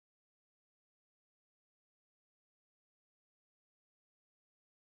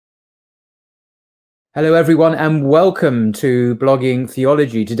Hello, everyone, and welcome to Blogging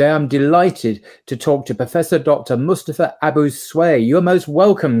Theology. Today, I'm delighted to talk to Professor Dr. Mustafa Abu Sway. You're most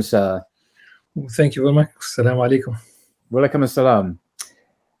welcome, sir. Thank you very much. Assalamu alaikum. Walaikum assalam.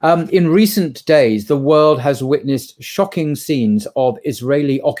 In recent days, the world has witnessed shocking scenes of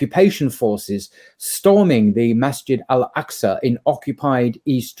Israeli occupation forces storming the Masjid Al-Aqsa in occupied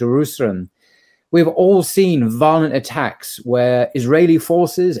East Jerusalem. We've all seen violent attacks where Israeli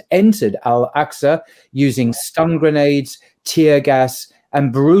forces entered Al-Aqsa using stun grenades, tear gas,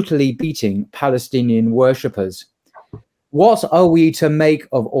 and brutally beating Palestinian worshippers. What are we to make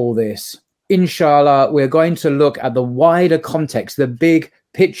of all this? Inshallah, we're going to look at the wider context, the big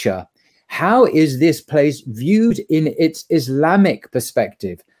picture. How is this place viewed in its Islamic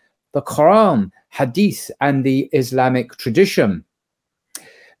perspective? The Quran, Hadith, and the Islamic tradition.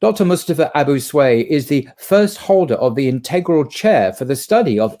 Dr. Mustafa Abu Sway is the first holder of the integral chair for the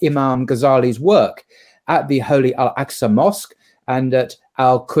study of Imam Ghazali's work at the Holy Al-Aqsa Mosque and at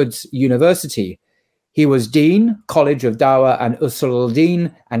Al-Quds University. He was Dean, College of Dawah and Usul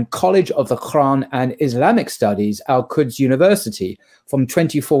al-Din, and College of the Quran and Islamic Studies, Al-Quds University, from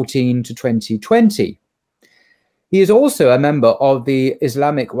 2014 to 2020. He is also a member of the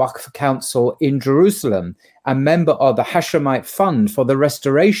Islamic Waqf Council in Jerusalem and member of the Hashemite Fund for the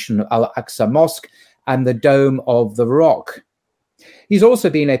Restoration of Al-Aqsa Mosque and the Dome of the Rock. He's also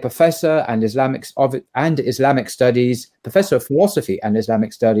been a professor and Islamic Studies, professor of philosophy and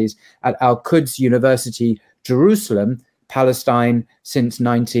Islamic Studies at Al-Quds University, Jerusalem, Palestine, since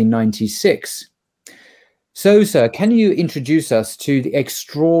 1996. So, sir, can you introduce us to the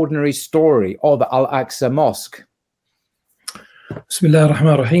extraordinary story of Al-Aqsa Mosque? Bismillah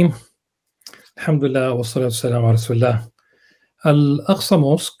ar-Rahman ar-Rahim. Alhamdulillah wa salatu salam ala Rasulullah. Al-Aqsa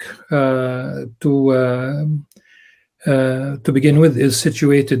Mosque, to begin with, is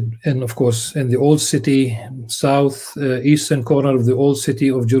situated in, of course, in the old city, eastern corner of the old city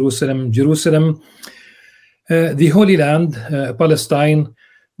of Jerusalem. The Holy Land, Palestine.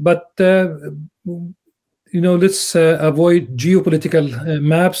 But let's avoid geopolitical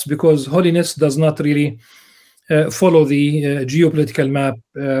maps, because holiness does not really follow the geopolitical map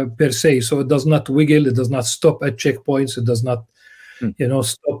per se. So it does not wiggle, it does not stop at checkpoints, it does not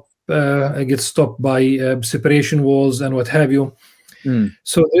get stopped by separation walls and what have you.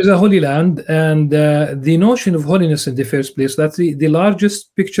 So there's a Holy Land, and the notion of holiness in the first place, that's the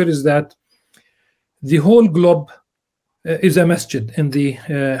largest picture, is that the whole globe is a masjid in the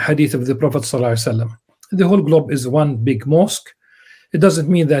hadith of the Prophet ﷺ. The whole globe is one big mosque. It doesn't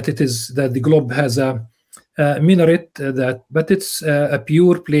mean that the globe has a minaret, but it's a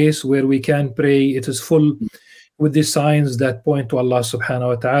pure place where we can pray. It is full with the signs that point to Allah subhanahu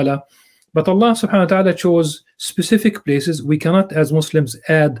wa ta'ala. But Allah subhanahu wa ta'ala chose specific places. We cannot, as Muslims,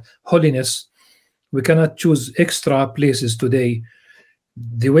 add holiness. We cannot choose extra places today.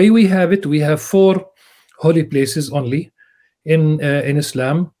 The way we have it, we have 4 holy places only in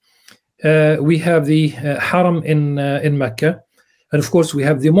Islam. We have the Haram in Mecca. And of course, we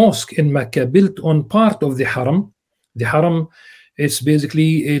have the mosque in Mecca built on part of the Haram. The Haram, it's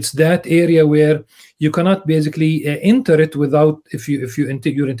that area where you cannot basically enter it without, if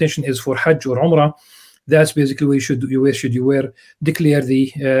your intention is for Hajj or Umrah, that's basically where you declare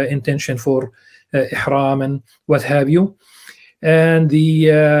the intention for Ihram and what have you. And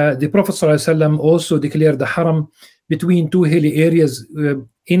the Prophet ﷺ also declared the Haram between 2 hilly areas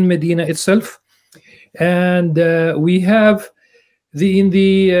in Medina itself. And we have in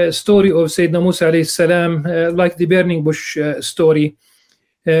the story of Sayyidina Musa alayhi salam, like the burning bush story,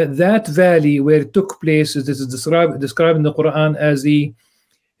 that valley where it took place is described in the Quran as the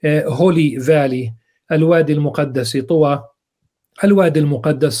holy valley, Al-Wadi al-Muqaddas, Tuwa, Al-Wadi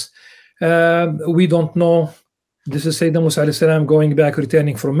al-Muqaddas. We don't know. This is Sayyidina Musa alayhi salam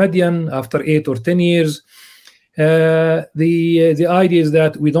returning from Madian after 8 or 10 years. The idea is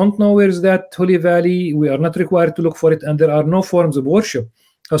that we don't know where is that holy valley. We are not required to look for it, and there are no forms of worship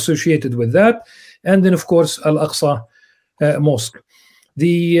associated with that. And then, of course, Al-Aqsa Mosque.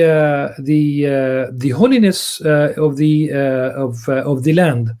 The holiness of the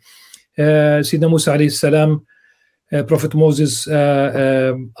land. Sayyidina Musa alayhi salam, Prophet Moses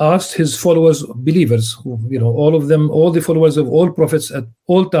asked his followers, believers, all of them, all the followers of all prophets at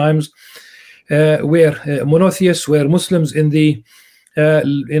all times, were monotheists, were Muslims in the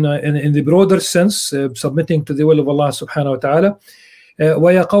broader sense, submitting to the will of Allah subhanahu wa ta'ala.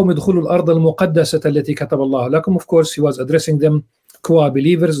 وَيَا قَوْمِ ادْخُلُوا الْأَرْضَ الْمُقَدَّسَةَ الَّتِي كَتَبَ اللَّهُ لَكُمْ. Of course, he was addressing them qua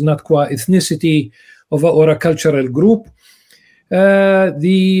believers, not qua ethnicity or a cultural group.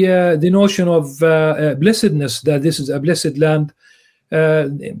 The notion of blessedness, that this is a blessed land,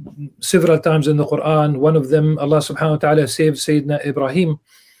 several times in the Quran. One of them, Allah subhanahu wa ta'ala saved Sayyidina Ibrahim,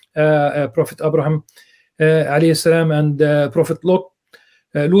 Prophet Abraham alayhi salam, and Prophet Lut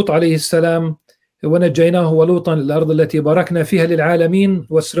alayhi salam. وَنَجَّيْنَاهُ وَلُوطًا الْأَرْضِ الَّتِي بَارَكْنَا فِيهَا لِلْعَالَمِينَ.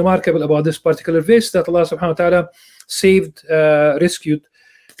 What's remarkable about this particular verse, that Allah subhanahu wa ta'ala saved, rescued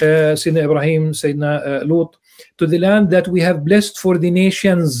Sayyidina Ibrahim, Sayyidina Lut, to the land that we have blessed for the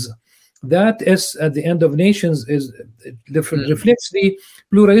nations. That is, at the end of nations, is reflects the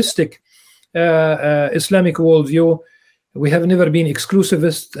pluralistic Islamic worldview. We have never been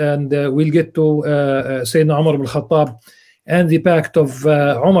exclusivist, and we'll get to Sayyidina Umar ibn Khattab and the pact of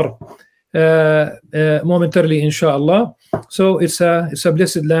Umar momentarily, inshallah. So it's a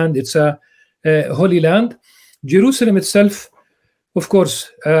blessed land, it's a holy land. Jerusalem itself, of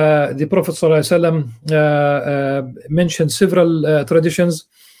course, the Prophet ﷺ mentioned several traditions.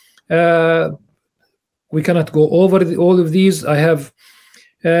 We cannot go over all of these. I have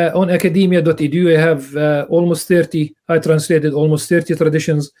on academia.edu, I have almost 30, I translated almost 30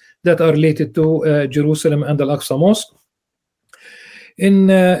 traditions that are related to Jerusalem and Al-Aqsa Mosque. In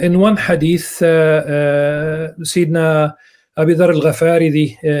one hadith, Sayyidina Abi Dharr al-Ghafari,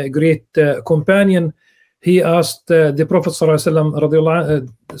 the great companion, he asked the Prophet ﷺ,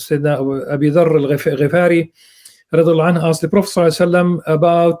 Sayyidina Abi Dharr al-Ghafari asked the Prophet ﷺ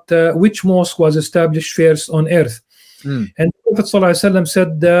about which mosque was established first on earth. And the Prophet ﷺ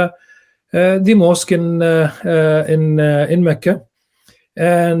said the mosque in Mecca.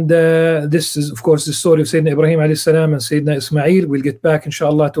 And this is, of course, the story of Sayyidina Ibrahim alayhi salam and Sayyidina Ismail. We'll get back,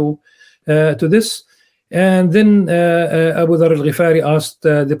 inshallah, to this. And then Abu Dharr al-Ghifari asked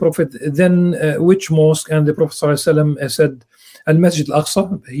the Prophet, then which mosque? And the Prophet ﷺ said, Al-Masjid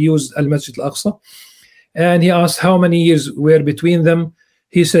Al-Aqsa. He used Al-Masjid Al-Aqsa. And he asked how many years were between them.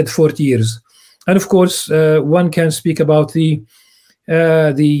 He said 40 years. And of course, one can speak about either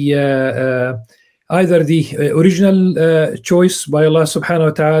the original choice by Allah subhanahu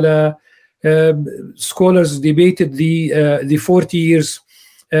wa ta'ala. Scholars debated the 40 years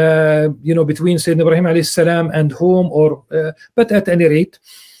between Sayyidina Ibrahim alayhi salam and home, or but at any rate,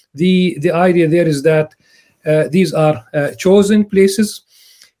 the idea there is that these are chosen places.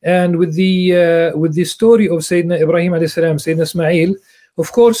 And with the story of Sayyidina Ibrahim alayhi salam, Sayyidina Ismail,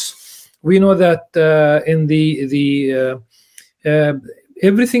 of course, we know that in the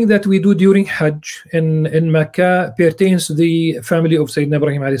everything that we do during Hajj in Mecca pertains to the family of Sayyidina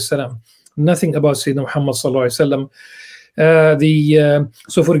Ibrahim alayhi salam. Nothing about Sayyidina Muhammad sallallahu alayhi wasallam.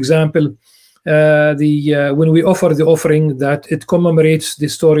 So, for example, when we offer the offering, that it commemorates the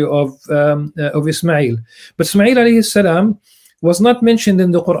story of Ismail. But Ismail alayhi salam was not mentioned in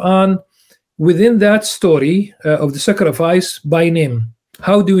the Quran within that story of the sacrifice by name.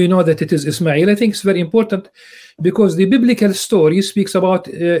 How do we know that it is Ismail? I think it's very important, because the biblical story speaks about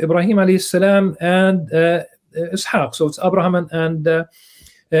Ibrahim alayhi salam and Ishaq. So it's Abraham and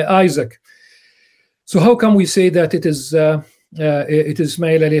Isaac. So how come we say that it is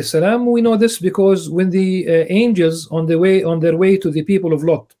Ismail alayhi salam? We know this because when the angels on their way to the people of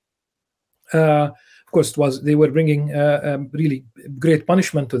Lot, of course, they were bringing really great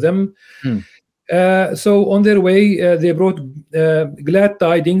punishment to them. So on their way, they brought glad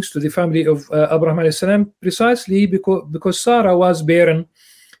tidings to the family of Abraham alayhi salam, precisely because Sarah was barren.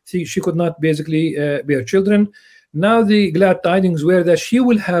 She could not basically bear children. Now the glad tidings were that she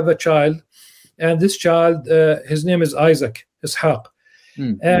will have a child, and this child, his name is Isaac, Ishaq.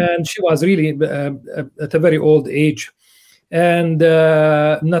 And she was really at a very old age. And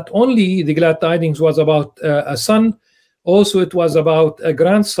not only the glad tidings was about a son, also it was about a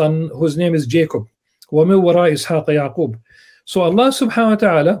grandson whose name is Jacob. وَمِن وَرَاءِ إِسْحَاقَ يَعْقُوبَ. So Allah subhanahu wa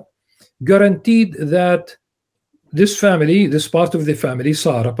ta'ala guaranteed that this family, this part of the family,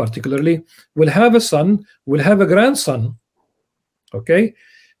 Sarah particularly, will have a son, will have a grandson, okay?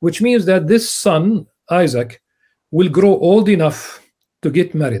 Which means that this son, Isaac, will grow old enough to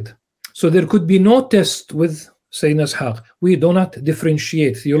get married. So there could be no test with Sayyidina Ishaq. We do not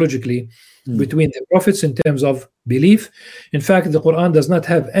differentiate theologically between the prophets in terms of belief. In fact, the Quran does not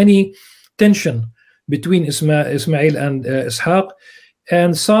have any tension between Ismail and Ishaq.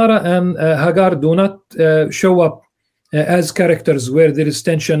 And Sarah and Hagar do not show up as characters where there is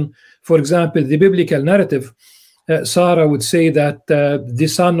tension. For example, the biblical narrative, Sarah would say that the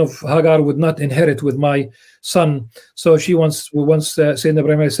son of Hagar would not inherit with my son. So she wants Sayyidina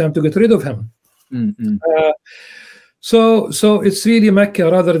Ibrahim to get rid of him. So it's really Mecca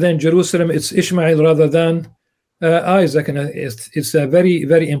rather than Jerusalem. It's Ishmael rather than Isaac. And it's a very,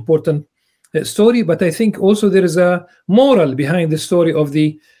 very important story. But I think also there is a moral behind the story of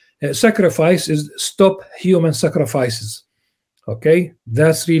the sacrifice, is stop human sacrifices. Okay,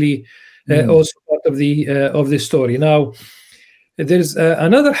 that's really also part of the story. Now, there's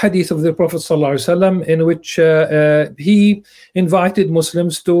another hadith of the Prophet ﷺ in which he invited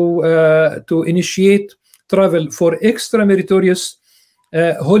Muslims to initiate travel for extra meritorious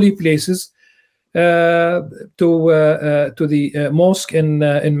holy places, to the mosque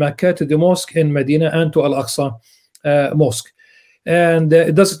in Mecca, to the mosque in Medina, and to Al-Aqsa mosque. And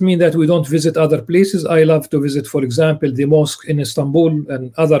it doesn't mean that we don't visit other places. I love to visit, for example, the mosque in Istanbul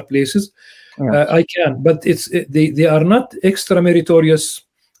and other places. I can, but they are not extra meritorious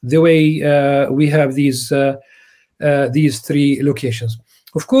the way we have these three locations.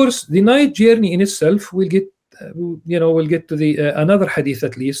 Of course, the night journey in itself, we'll get to the another hadith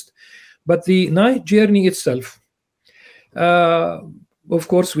at least, but the night journey itself, of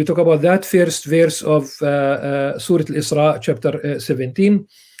course, we talk about that first verse of Surah Al-Isra, chapter 17.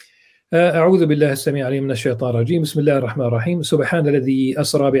 أعوذ بالله السميع العليم من الشيطان الرجيم بسم الله الرحمن الرحيم سبحان الذي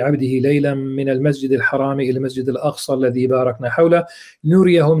أسرى بعبده ليلا من المسجد الحرام إلى المسجد الأقصى الذي باركنا حوله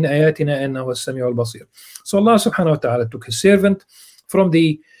نريه من آياتنا إنه السميع البصير. So Allah subhanahu wa ta'ala took his servant from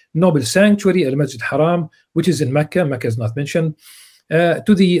the noble sanctuary Al-Masjid Haram, which is in Mecca. Mecca is not mentioned,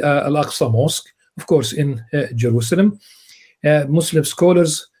 to the Al-Aqsa mosque, of course, in Jerusalem. Muslim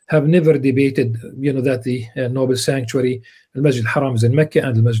scholars have never debated, that the noble sanctuary Al-Masjid Haram is in Mecca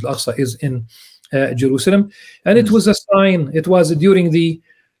and Al-Masjid Al-Aqsa is in Jerusalem. And it was a sign. It was during the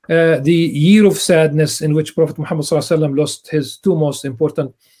year of sadness in which Prophet Muhammad ﷺ lost his two most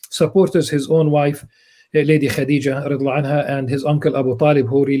important supporters, his own wife, Lady Khadija radiallahu anha, and his uncle Abu Talib,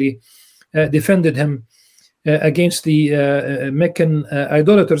 who really defended him against the Meccan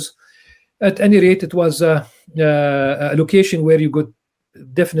idolaters. At any rate, it was a location where you could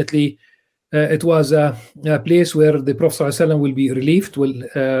definitely, it was a place where the Prophet ﷺ will be relieved,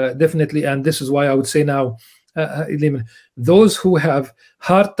 definitely, and this is why I would say now, those who have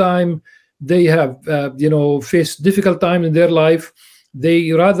hard time, they have faced difficult time in their life,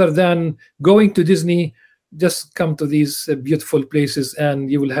 they, rather than going to Disney, just come to these beautiful places, and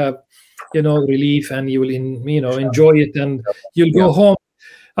you will have relief, and you will enjoy it, and you'll go home.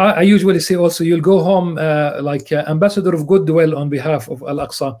 I usually say also you'll go home like ambassador of goodwill on behalf of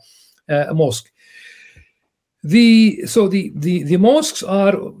Al-Aqsa mosque. The mosques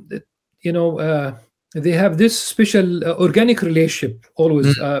are, they have this special organic relationship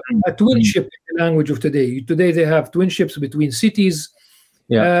always, a twinship in the language of today. Today they have twinships between cities,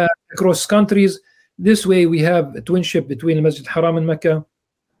 across countries. This way we have a twinship between the Masjid Haram in Mecca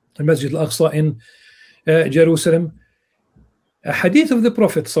and Masjid Al-Aqsa in Jerusalem. A hadith of the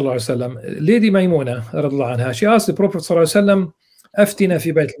Prophet ﷺ, Lady Maymuna radiallahu anha, she asked the Prophet ﷺ, Aftina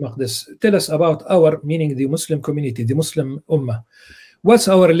fi Bayt al-Maqdis, tell us about our, meaning the Muslim community, the Muslim Ummah. What's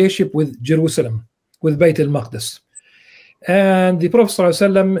our relationship with Jerusalem, with Bayt al-Maqdis? And the Prophet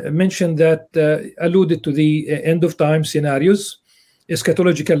ﷺ mentioned that, alluded to the end of time scenarios,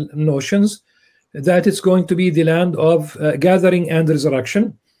 eschatological notions, that it's going to be the land of gathering and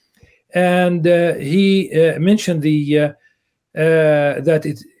resurrection. And he mentioned that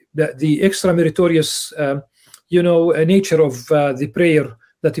the extra meritorious nature of the prayer,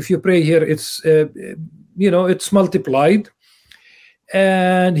 that if you pray here, it's multiplied.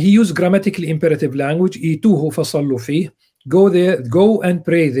 And he used grammatically imperative language, ituhu fasallu fih, go there, go and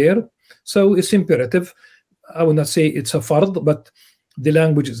pray there. So it's imperative. I would not say it's a fard, but the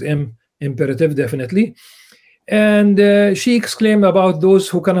language is imperative, definitely. And she exclaimed about those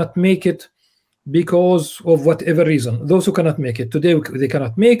who cannot make it because of whatever reason. Those who cannot make it today, they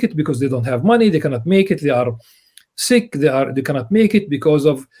cannot make it because they don't have money, they cannot make it, they are sick, they cannot make it because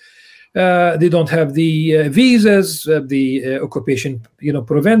of they don't have the visas, the occupation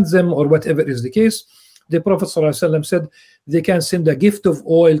prevents them, or whatever is the case. The Prophet ﷺ said they can send a gift of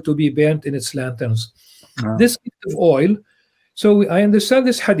oil to be burnt in its lanterns. This gift of oil, so I understand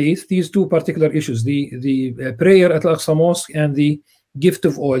this hadith, these two particular issues, the prayer at Al-Aqsa Mosque and the gift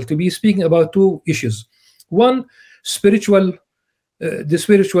of oil, to be speaking about two issues. One, spiritual, the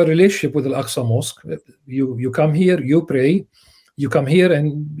spiritual relationship with Al-Aqsa Mosque. You come here, you pray, you come here,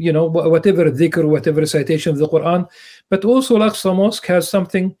 and whatever dhikr, whatever recitation of the Quran. But also Al-Aqsa Mosque has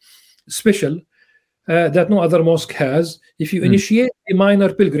something special that no other mosque has. If you initiate a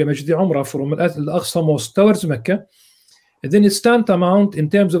minor pilgrimage, the Umrah from Al-Aqsa Mosque towards Mecca, then it's tantamount in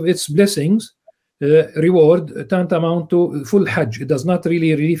terms of its blessings, reward, tantamount to full Hajj. It does not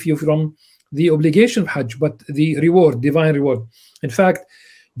really relieve you from the obligation of Hajj, but the reward, divine reward. In fact,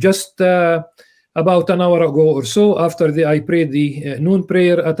 just about an hour ago or so, after I prayed the noon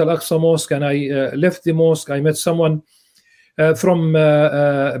prayer at Al-Aqsa Mosque, and I left the mosque, I met someone from,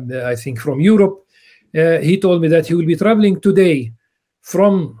 I think from Europe, he told me that he will be traveling today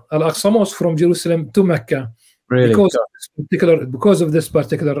from Al-Aqsa Mosque from Jerusalem to Mecca, Really? because of this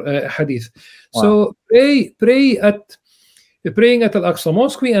particular hadith. Wow. So praying at Al-Aqsa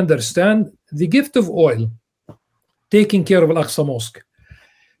Mosque, we understand the gift of oil, taking care of Al-Aqsa Mosque.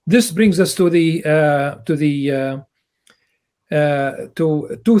 This brings us to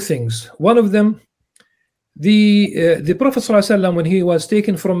two things. One of them, the Prophet ﷺ, when he was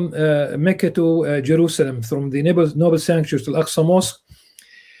taken from Mecca to Jerusalem, from the noble sanctuary to Al-Aqsa Mosque,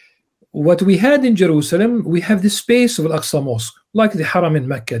 what we had in Jerusalem, we have the space of Al-Aqsa Mosque, like the Haram in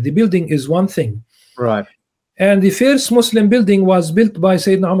Mecca. The building is one thing. Right. And the first Muslim building was built by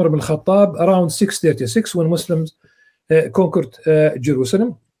Sayyidina Umar ibn Khattab around 636 when Muslims conquered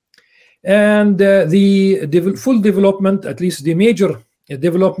Jerusalem. And the full development, at least the major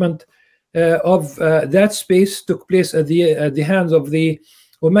development of that space, took place at the hands of the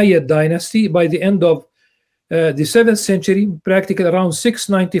Umayyad dynasty. By the end of the 7th century, practically around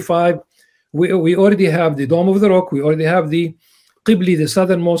 695, we already have the Dome of the Rock, we already have the Qibli, the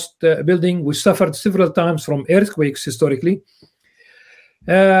southernmost building, which suffered several times from earthquakes historically.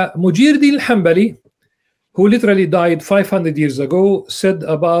 Mujir al-Hanbali, who literally died 500 years ago, said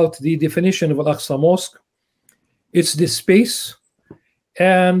about the definition of Al-Aqsa Mosque, it's the space,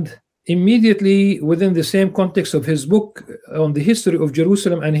 and immediately within the same context of his book on the history of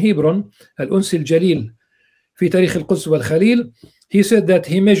Jerusalem and Hebron, Al-Uns al-Jalil, في تاريخ القدس والخليل, he said that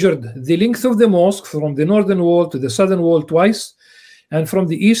he measured the length of the mosque from the northern wall to the southern wall twice, and from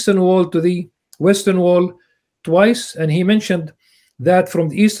the eastern wall to the western wall twice, and he mentioned that from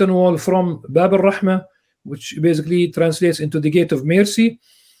the eastern wall, from Bab al-Rahmah, which basically translates into the Gate of Mercy,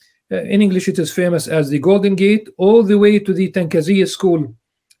 in English it is famous as the Golden Gate, all the way to the Tankaziyya school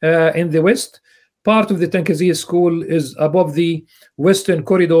in the west. Part of the Tankaziyya school is above the western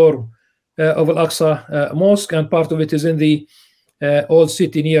corridor of Al-Aqsa Mosque, and part of it is in the old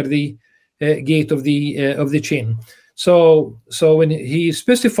city near the gate of the chain. So when he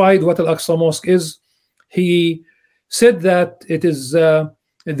specified what Al-Aqsa Mosque is, he said that it is the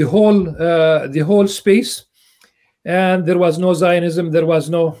whole space, and there was no Zionism, there was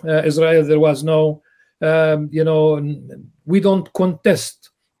no Israel, there was no we don't contest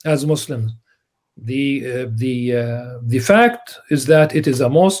as Muslims. The fact is that it is a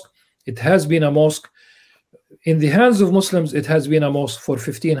mosque. It has been a mosque in the hands of Muslims. It has been a mosque for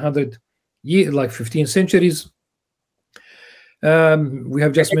 1500 years, like 15 centuries. We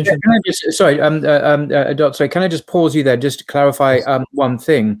have just mentioned. Can I just, sorry, Doctor, can I just pause you there just to clarify one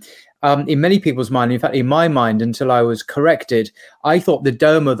thing? In many people's mind, in fact, in my mind, until I was corrected, I thought the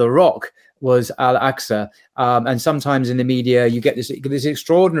Dome of the Rock was Al-Aqsa, and sometimes in the media you get this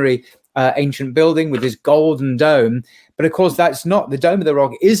extraordinary ancient building with this golden dome, but of course that's not the Dome of the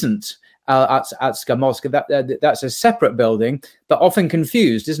Rock. Isn't Al-Aqsa Mosque? That's a separate building, but often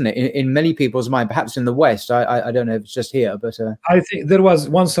confused, isn't it, in many people's mind? Perhaps in the West, I don't know if it's just here, but I think there was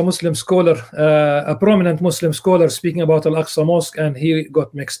once a Muslim scholar, a prominent Muslim scholar, speaking about Al-Aqsa Mosque, and he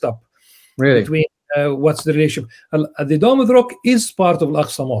got mixed up. Really? Between what's the relation? The Dome of the Rock is part of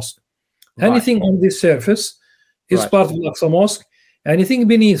Al-Aqsa Mosque. Anything on this surface is part of Al-Aqsa Mosque. Anything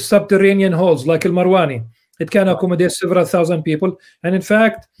beneath subterranean halls like Al-Marwani, it can accommodate several thousand people. And in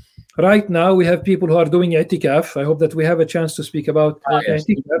fact, right now we have people who are doing i'tikaf. I hope that we have a chance to speak about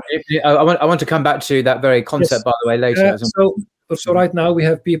i'tikaf. I want to come back to that very concept, by the way, later. So right now we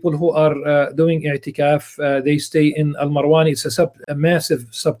have people who are doing i'tikaf. They stay in Al-Marwani. It's a massive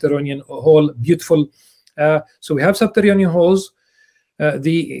subterranean hall, beautiful. So we have subterranean halls.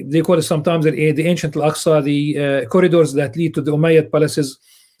 They call it sometimes the ancient Al-Aqsa, the corridors that lead to the Umayyad palaces,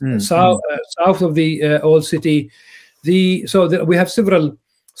 south of the old city. We have several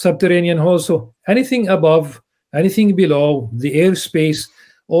subterranean halls. So anything above, anything below, the airspace,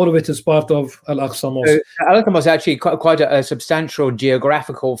 all of it is part of Al-Aqsa Mosque. Al-Aqsa Mosque is actually quite a substantial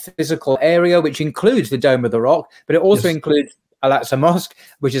geographical, physical area, which includes the Dome of the Rock, but it also includes Al-Aqsa Mosque,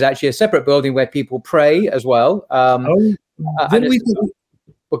 which is actually a separate building where people pray as well. Then we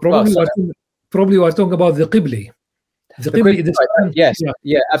probably are talking about the Qibli. The Qibli, yes,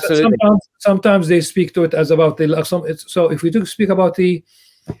 yeah, absolutely. Sometimes they speak to it as about the Al-Aqsa. So if we do speak about the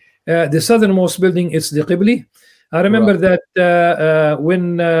southernmost building, it's the Qibli. I remember that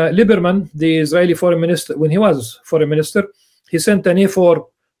when Lieberman, the Israeli foreign minister, when he was foreign minister, he sent an A4,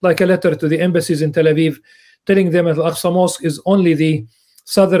 like a letter to the embassies in Tel Aviv, telling them that Al-Aqsa Mosque is only the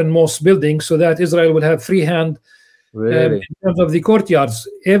southernmost building, so that Israel will have free hand. Really? In terms of the courtyards.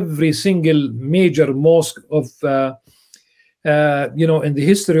 Every single major mosque of in the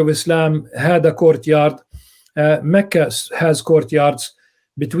history of Islam had a courtyard. Mecca has courtyards.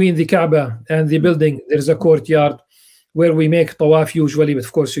 between the Kaaba and the building, there is a courtyard where we make tawaf usually, but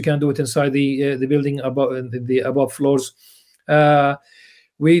of course you can do it inside the building above the above floors. The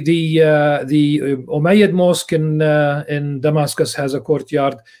Umayyad Mosque in Damascus has a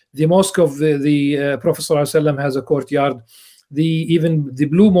courtyard. The mosque of the Prophet ﷺ has a courtyard. Even the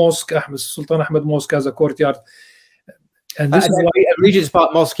Blue Mosque, Sultan Ahmed Mosque, has a courtyard. And this is why Regent's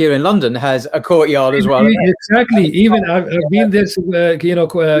Park Mosque here in London has a courtyard as well. Exactly. Even I've been there,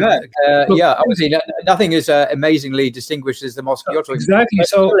 obviously nothing is amazingly distinguished as the mosque you're talking about. Exactly.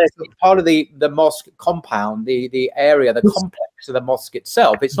 So part of the mosque compound, the area, the complex of the mosque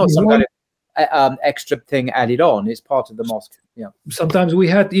itself. It's not some kind of extra thing added on. It's part of the mosque. Yeah. Sometimes we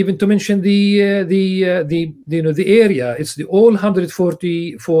had even to mention the area. It's the all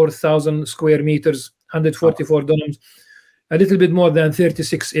 144,000 square meters, 144 dunams. A little bit more than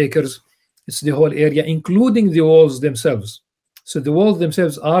 36 acres. It's the whole area, including the walls themselves. So the walls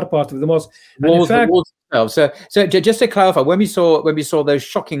themselves are part of the mosque. Walls themselves. So just to clarify, when we saw those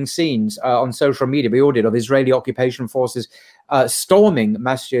shocking scenes on social media, we all did, of Israeli occupation forces storming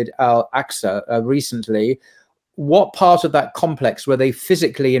Masjid Al-Aqsa recently, what part of that complex were they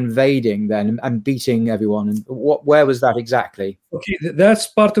physically invading then and beating everyone? And where was that exactly? Okay, that's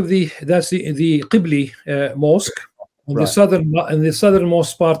part of the Qibli mosque. In the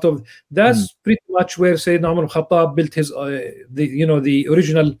southernmost part of that's pretty much where Sayyidina Umar ibn Khattab built his the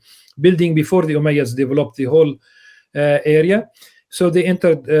original building before the Umayyads developed the whole area. So they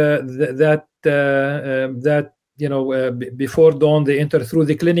entered before dawn. They entered through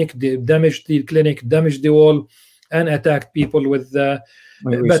the clinic. They damaged the clinic, damaged the wall, and attacked people with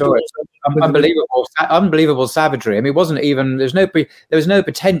unbelievable savagery. I mean, it wasn't even there was no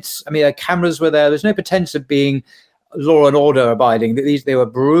pretense. I mean, cameras were there. There's no pretense of being law and order abiding. They were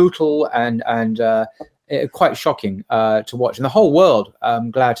brutal and quite shocking to watch. And the whole world,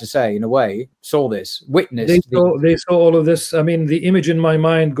 I'm glad to say, in a way, saw this, witnessed. They saw all of this. I mean, the image in my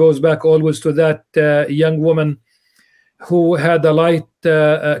mind goes back always to that young woman who had a light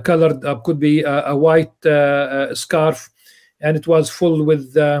colored, could be a white scarf, and it was full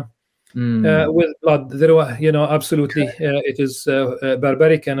with blood. There were, absolutely, it is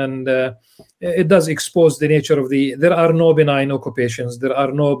barbaric, and it does expose the nature of there are no benign occupations, there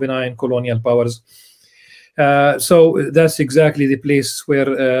are no benign colonial powers. So that's exactly the place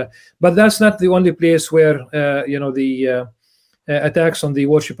where, but that's not the only place where, the attacks on the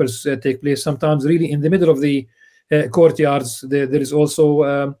worshippers take place. Sometimes really in the middle of the courtyards, there is also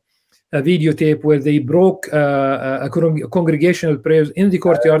a videotape where they broke a congregational prayers in the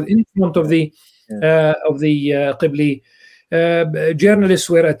courtyard in front of the Qibli. Journalists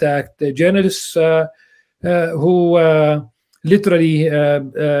were attacked. Journalists who literally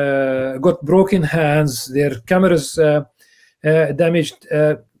got broken hands, their cameras damaged,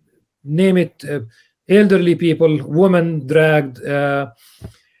 name it, elderly people, women dragged.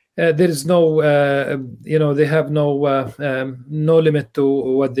 There is no, they have no limit to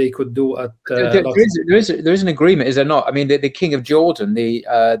what they could do at. There is an agreement, is there not? I mean, the king of Jordan, the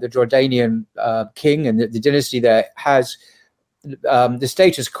Jordanian king, and the dynasty there has the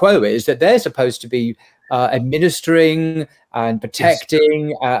status quo is that they're supposed to be administering and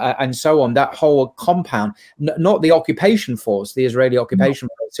protecting and so on, that whole compound, not the occupation force, the Israeli occupation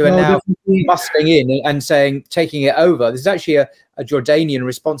force, who are now mustering in and saying, taking it over. This is actually a Jordanian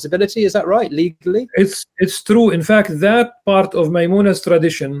responsibility, is that right, legally? It's true. In fact, that part of Maimuna's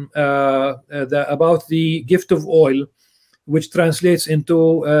tradition about the gift of oil, which translates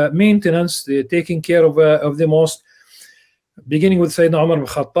into maintenance, taking care of the mosque, beginning with Sayyidina Umar ibn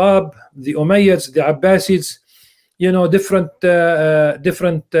Khattab, the Umayyads, the Abbasids,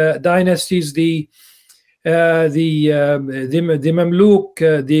 different dynasties, the Mamluk,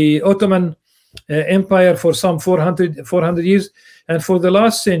 the Ottoman Empire for some 400 years, and for the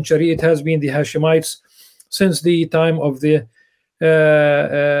last century it has been the Hashemites since the time of the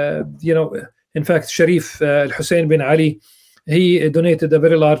in fact Sharif Al-Hussein bin Ali. He donated a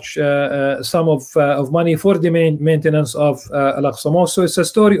very large sum of money for the maintenance of Al-Aqsa Mosque. So it's a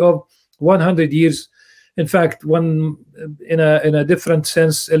story of 100 years. In fact, in a different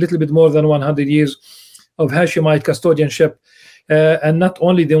sense, a little bit more than 100 years of Hashemite custodianship, and not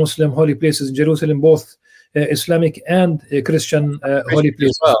only the Muslim holy places in Jerusalem, both Islamic and Christian holy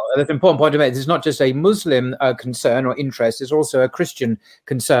places. Well, that's an important point to make. This is not just a Muslim concern or interest; it's also a Christian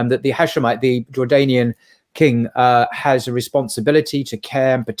concern that the Hashemite, the Jordanian king, has a responsibility to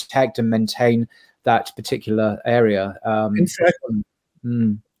care and protect and maintain that particular area. In fact,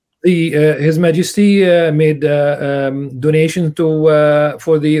 His Majesty made donation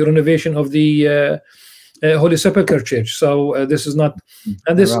for the renovation of the Holy Sepulchre Church. So this is not,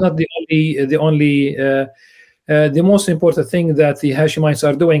 and this is not the most important thing that the Hashemites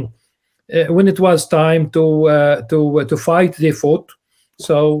are doing. When it was time to fight, they fought.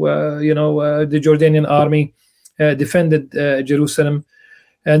 So the Jordanian army defended Jerusalem,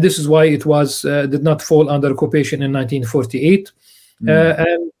 and this is why it was did not fall under occupation in 1948.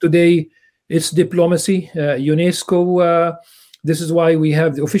 And today it's diplomacy. UNESCO. This is why we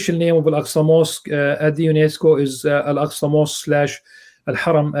have the official name of Al-Aqsa Mosque at the UNESCO is Al-Aqsa Mosque /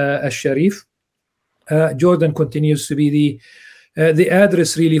 Al-Haram Al-Sharif. Jordan continues to be the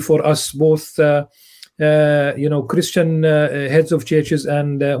address really for us, both Christian heads of churches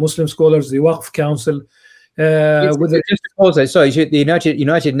and Muslim scholars, the Waqf Council. Just to pause there, sorry, the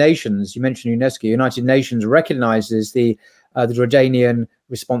United Nations, you mentioned UNESCO, United Nations recognizes the Jordanian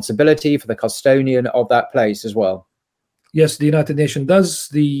responsibility for the custodian of that place as well. Yes, the United Nations does.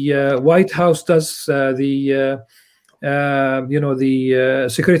 The White House does. The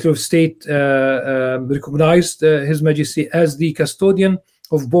Secretary of State recognized His Majesty as the custodian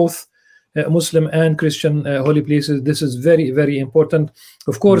of both Muslim and Christian holy places. This is very, very important.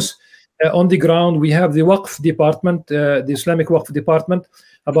 Of course, on the ground, we have the Waqf department, the Islamic Waqf department,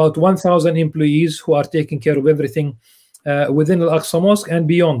 about 1,000 employees who are taking care of everything within Al-Aqsa Mosque and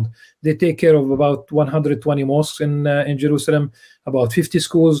beyond. They take care of about 120 mosques in Jerusalem, about 50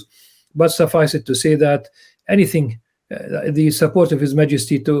 schools. But suffice it to say that anything, the support of His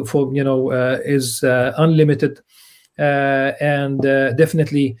Majesty is unlimited, and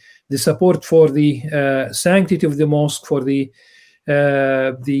definitely the support for the sanctity of the mosque, for the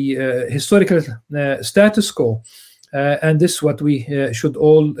historical status quo, and this is what we should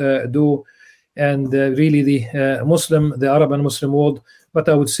all do. And really the Arab and Muslim world, but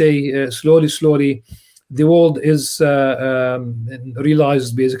I would say slowly the world is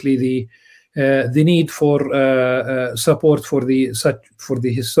realized basically the need for support for the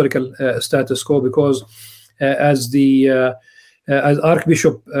historical status quo, because as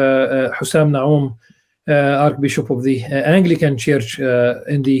Archbishop Hussam Naum, Archbishop of the Anglican Church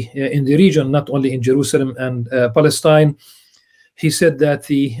in the region, not only in Jerusalem and Palestine, he said that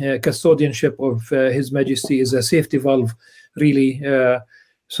the custodianship of His Majesty is a safety valve, really,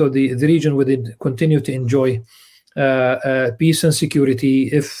 so the region would continue to enjoy peace and security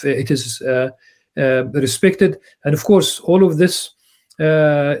if it is respected. And of course, all of this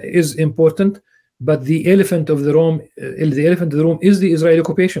is important, but the elephant of the room is the Israeli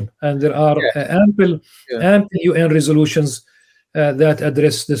occupation, and there are ample UN resolutions that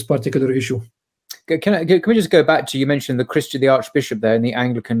address this particular issue. Can we just go back to, you mentioned the Archbishop there in the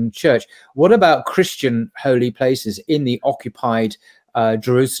Anglican Church. What about Christian holy places in the occupied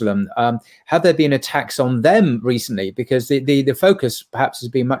Jerusalem? Have there been attacks on them recently? Because the focus perhaps has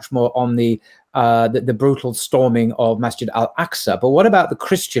been much more on the brutal storming of Masjid Al-Aqsa. But what about the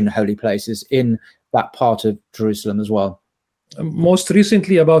Christian holy places in that part of Jerusalem as well? Most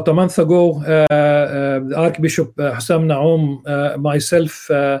recently, about a month ago, the Archbishop Hussam Naum, myself,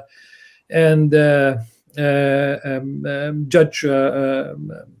 and Judge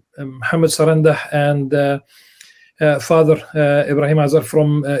Mohammed Sarandah and Father Ibrahim Azar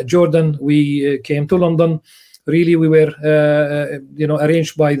from Jordan, we came to London. Really, we were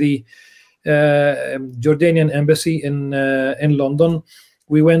arranged by the Jordanian embassy in London.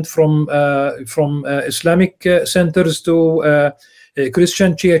 We went from Islamic centers to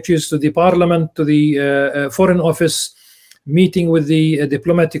Christian churches, to the parliament, to the foreign office, meeting with the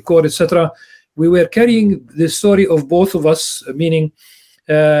diplomatic corps, etc. We were carrying the story of both of us, meaning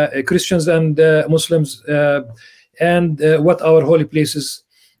Christians and Muslims, and what our holy places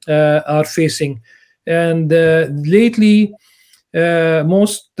are facing. And lately, we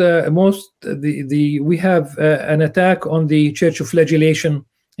have an attack on the Church of Flagellation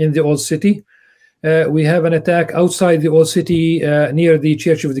in the Old City. We have an attack outside the Old City near the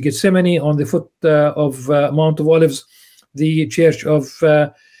Church of the Gethsemane, on the foot of Mount of Olives, the Church of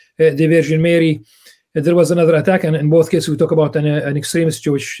the Virgin Mary. There was another attack, and in both cases we talk about an extremist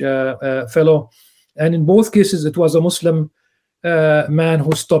Jewish fellow, and in both cases it was a Muslim man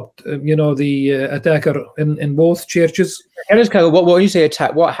who stopped the attacker in both churches. When you say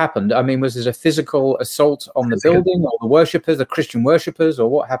attack, what happened? I mean, was there a physical assault on the building, or the worshippers, the Christian worshippers, or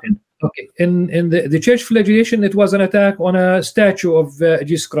what happened? Okay, in the Church Flagellation, it was an attack on a statue of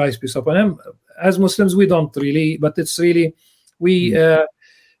Jesus Christ, peace upon him. As Muslims, we don't really, but it's really, we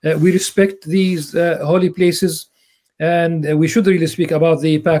respect these holy places, and we should really speak about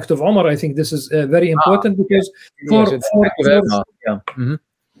the Pact of Umar. I think this is very important, because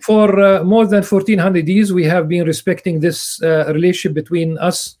for more than 1400 years, we have been respecting this relationship between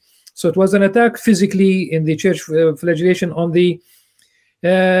us So it was an attack physically in the church flagellation on the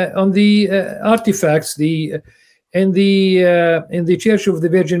artifacts, in the Church of the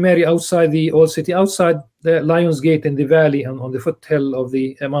Virgin Mary outside the old city, outside the Lion's Gate in the valley and on the foothill of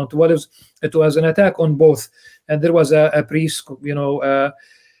the Mount of Olives. It was an attack on both, and there was a priest,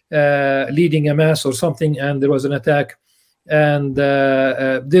 leading a mass or something, and there was an attack, and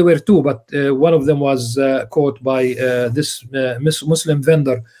there were two, but one of them was caught by this Muslim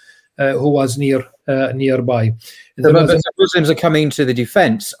vendor who was nearby. So Muslims are coming to the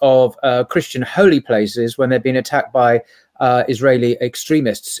defense of Christian holy places when they've been attacked by Israeli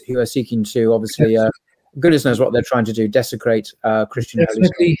extremists who are seeking to, obviously, goodness knows what they're trying to do, desecrate Christian holy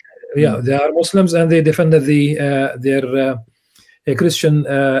places. Yeah, they are Muslims, and they defended their Christian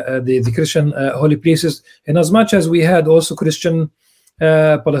Christian holy places. And as much as we had also Christian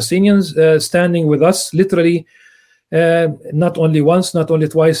Palestinians standing with us, literally, not only once, not only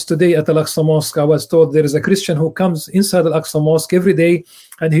twice. Today at Al-Aqsa Mosque, I was told there is a Christian who comes inside Al-Aqsa Mosque every day,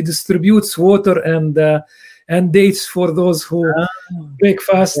 and he distributes water and dates for those who break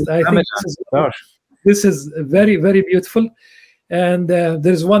fast. I think this is very, very beautiful. And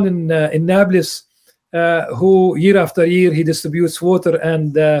there's one in Nablus who year after year he distributes water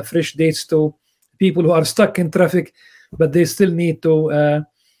and fresh dates to people who are stuck in traffic, but they still need to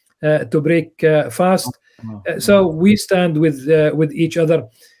break fast. So we stand with each other.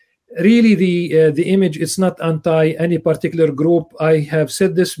 Really, the image, it's not anti any particular group. I have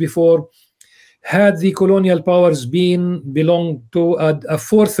said this before. Had the colonial powers belonged to a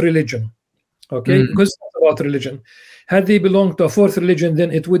fourth religion, okay, because it's not about religion. Had they belonged to a fourth religion,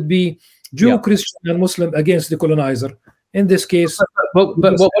 then it would be Jew, Christian, and Muslim against the colonizer. In this case, but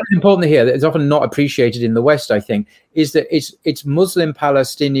what's important here that is often not appreciated in the West, I think, is that it's Muslim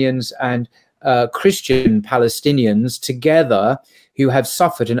Palestinians and Christian Palestinians together who have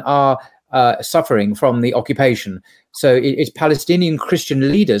suffered and are suffering from the occupation. So it's Palestinian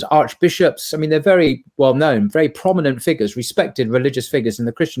Christian leaders, archbishops. I mean, they're very well known, very prominent figures, respected religious figures in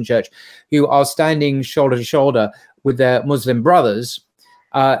the Christian church, who are standing shoulder to shoulder with their Muslim brothers,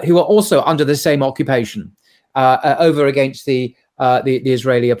 who are also under the same occupation, over against the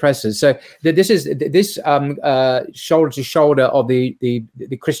Israeli oppressors. So this shoulder to shoulder of the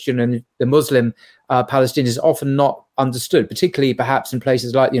Christian and the Muslim Palestinians is often not understood, particularly perhaps in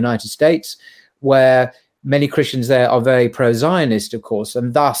places like the United States, where many Christians there are very pro-Zionist, of course,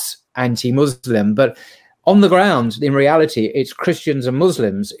 and thus anti-Muslim. But on the ground, in reality, it's Christians and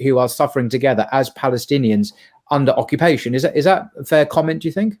Muslims who are suffering together as Palestinians under occupation. Is that a fair comment, do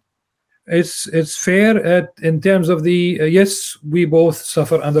you think? It's fair in terms of the yes, we both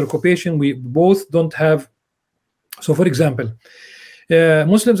suffer under occupation. We both don't have. So, for example,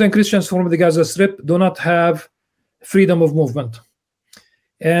 Muslims and Christians from the Gaza Strip do not have freedom of movement,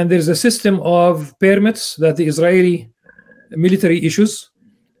 and there's a system of permits that the Israeli military issues,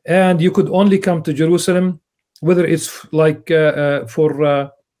 and you could only come to Jerusalem, whether it's like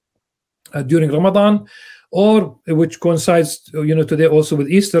for during Ramadan, or which coincides, today also with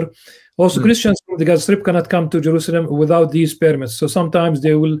Easter. Also, Christians from the Gaza Strip cannot come to Jerusalem without these permits. So sometimes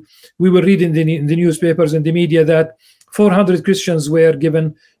we will read in the newspapers and the media that 400 Christians were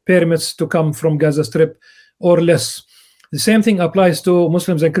given permits to come from Gaza Strip or less. The same thing applies to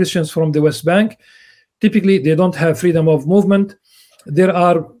Muslims and Christians from the West Bank. Typically, they don't have freedom of movement.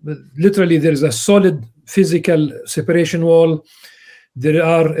 There's a solid physical separation wall. There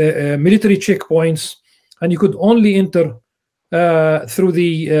are military checkpoints, and you could only enter through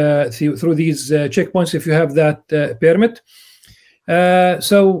these checkpoints if you have that permit.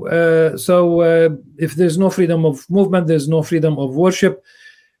 So if there's no freedom of movement, there's no freedom of worship.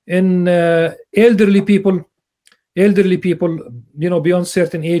 In elderly people, beyond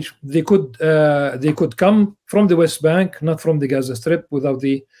certain age, they could come from the West Bank, not from the Gaza Strip, without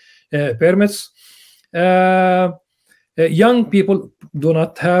the permits. Young people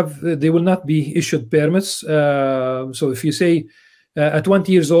they will not be issued permits. So if you say at 20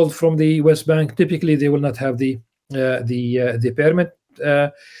 years old from the West Bank, typically they will not have the permit,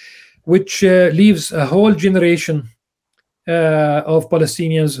 which leaves a whole generation of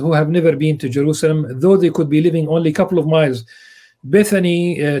Palestinians who have never been to Jerusalem, though they could be living only a couple of miles.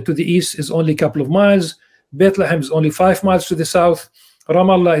 Bethany to the east is only a couple of miles. Bethlehem is only 5 miles to the south.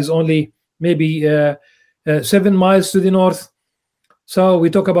 Ramallah is only maybe 7 miles to the north. So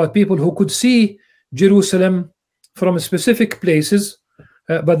we talk about people who could see Jerusalem from specific places,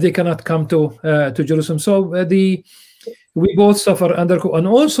 but they cannot come to Jerusalem. So we both suffer under, and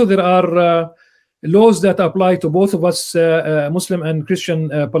also there are laws that apply to both of us, Muslim and Christian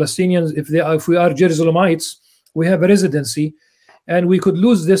Palestinians. If we are Jerusalemites, we have a residency, and we could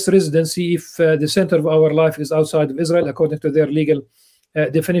lose this residency if the center of our life is outside of Israel, according to their legal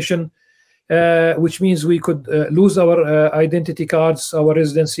definition, which means we could lose our identity cards, our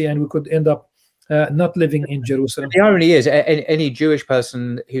residency, and we could end up not living in Jerusalem. The irony is, any Jewish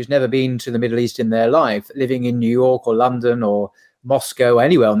person who's never been to the Middle East in their life, living in New York or London or Moscow or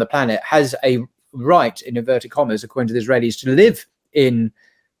anywhere on the planet, has a right, in inverted commas, according to the Israelis, to live in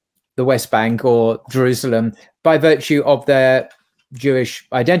the West Bank or Jerusalem by virtue of their Jewish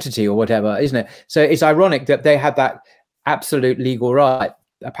identity or whatever, isn't it? So it's ironic that they have that absolute legal right,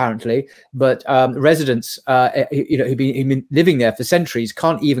 apparently, but residents, who've been living there for centuries,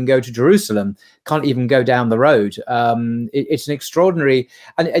 can't even go to Jerusalem, can't even go down the road. It's an extraordinary,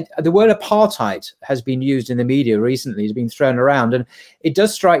 and the word apartheid has been used in the media recently, has been thrown around, and it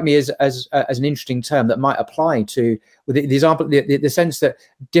does strike me as an interesting term that might apply to, with the example, the sense that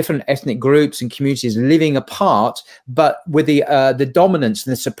different ethnic groups and communities living apart, but with the dominance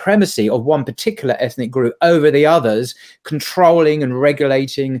and the supremacy of one particular ethnic group over the others, controlling and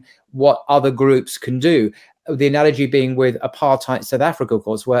regulating what other groups can do. The analogy being with apartheid South Africa, of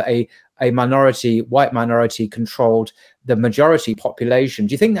course, where a white minority controlled the majority population.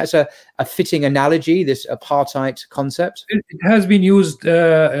 Do you think that's a fitting analogy, this apartheid concept? It has been used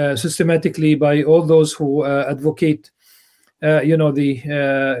systematically by all those who advocate, or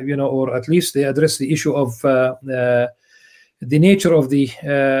at least they address the issue of the nature of the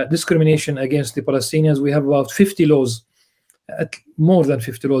discrimination against the Palestinians. We have about 50 laws, more than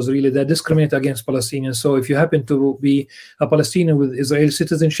 50 laws really, that discriminate against Palestinians. So if you happen to be a Palestinian with Israeli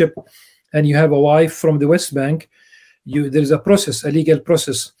citizenship and you have a wife from the West Bank, there's a process, a legal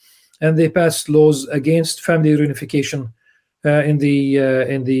process, and they pass laws against family reunification in the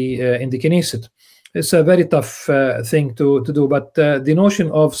Knesset. It's a very tough thing to do. But the notion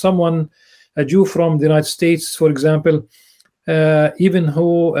of someone, a Jew from the United States, for example, even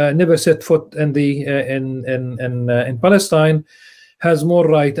who never set foot in in Palestine, has more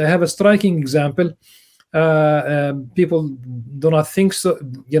right. I have a striking example. People do not think so.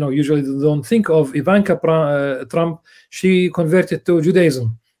 Usually they don't think of Ivanka Trump. She converted to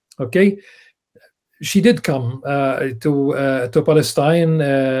Judaism. Okay, she did come to Palestine,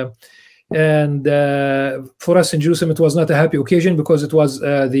 and for us in Jerusalem, it was not a happy occasion because it was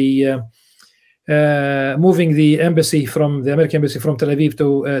moving the embassy from the American embassy from Tel Aviv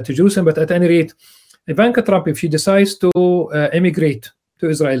to Jerusalem. But at any rate, Ivanka Trump, if she decides to emigrate to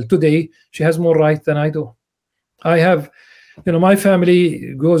Israel today, she has more right than I do. I have, my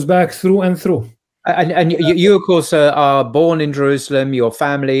family goes back through and through. And you of course, are born in Jerusalem. Your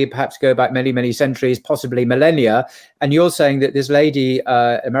family perhaps go back many, many centuries, possibly millennia. And you're saying that this lady,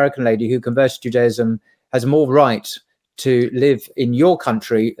 American lady who converted to Judaism, has more right to live in your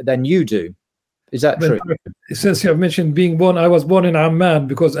country than you do. Is that true? Since you have mentioned being born, I was born in Amman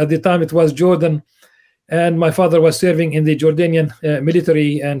because at the time it was Jordan, and my father was serving in the Jordanian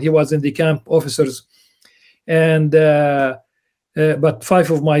military, and he was in the camp officers. And but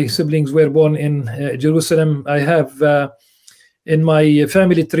 5 of my siblings were born in Jerusalem. I have in my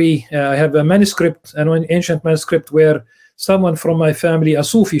family tree, I have a manuscript, an ancient manuscript where someone from my family, a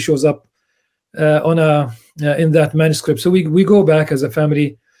Sufi, shows up in that manuscript. So we go back as a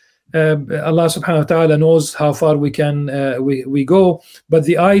family. Allah subhanahu wa ta'ala knows how far we can we go, but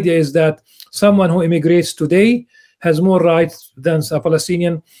the idea is that someone who immigrates today has more rights than a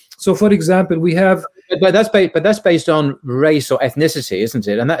Palestinian. So for example, we have but that's based on race or ethnicity, isn't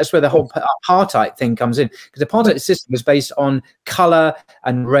it? And that's where the whole apartheid thing comes in, because the apartheid system was based on color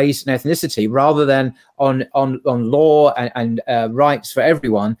and race and ethnicity rather than on law and rights for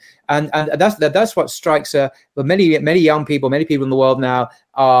everyone. And that's what strikes many young people, many people in the world now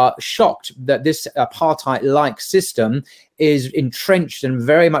are shocked that this apartheid-like system is entrenched and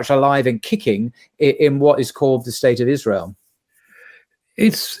very much alive and kicking in what is called the State of Israel.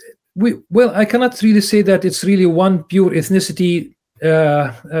 I cannot really say that it's really one pure ethnicity.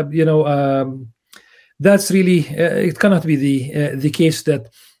 That's really it cannot be the case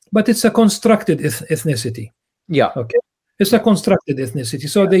but it's a constructed ethnicity. Yeah. Okay. It's a constructed ethnicity.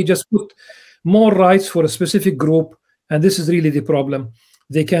 So they just put more rights for a specific group, and this is really the problem.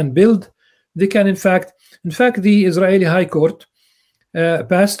 They can build. They can, in fact, the Israeli High Court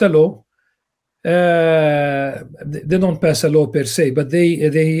passed a law. They don't pass a law per se, but they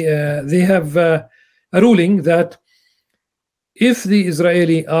have a ruling that if the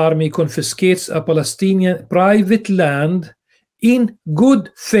Israeli army confiscates a Palestinian private land in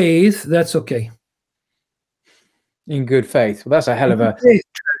good faith, that's okay. In good faith. Well, that's a hell of a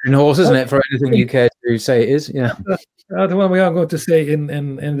horse, isn't it? For anything you care to say it is, yeah. The one we are going to say in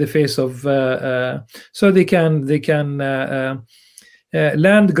the face of so they can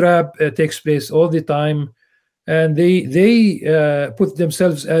land grab takes place all the time, and they put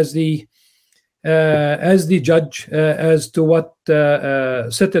themselves as the judge as to what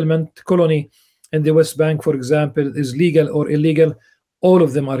settlement colony in the West Bank, for example, is legal or illegal. All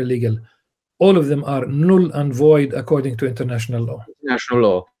of them are illegal. All of them are null and void according to international law. International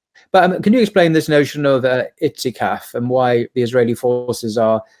law. But can you explain this notion of itikaf and why the Israeli forces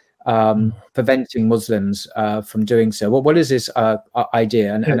are preventing Muslims from doing so? What is this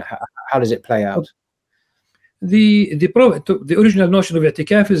idea, and how does it play out? The original notion of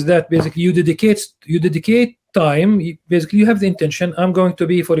itikaf is that basically you dedicate time. Basically, you have the intention. I'm going to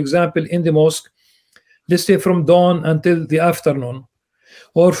be, for example, in the mosque, let's say from dawn until the afternoon,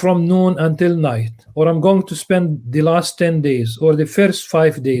 or from noon until night, or I'm going to spend the last 10 days or the first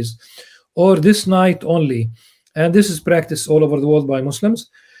 5 days, or this night only. And this is practiced all over the world by Muslims.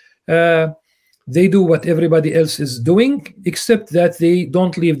 They do what everybody else is doing, except that they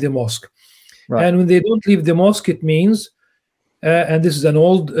don't leave the mosque. Right. And when they don't leave the mosque, it means, and this is an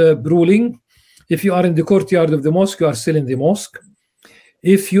old ruling, if you are in the courtyard of the mosque, you are still in the mosque.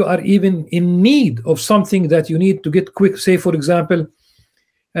 If you are even in need of something that you need to get quick, say, for example,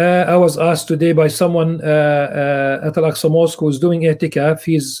 I was asked today by someone at Al-Aqsa Mosque who's doing i'tikaf.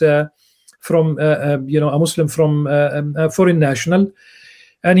 He's from, a Muslim from a foreign national,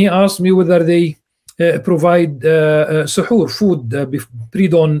 and he asked me whether they provide suhoor, food,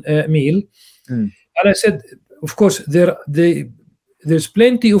 pre-dawn meal. And I said, of course, there's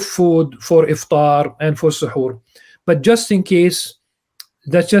plenty of food for iftar and for suhoor, but just in case,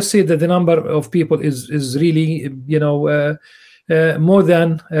 let's just say that the number of people is really, more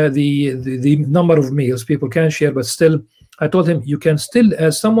than the number of meals people can share. But still, I told him, you can still,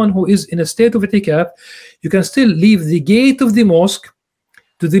 as someone who is in a state of itikaf, you can still leave the gate of the mosque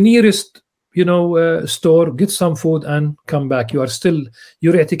to the nearest store, get some food and come back. You are still,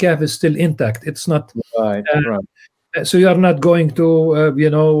 your itikaf is still intact. It's not right. So you are not going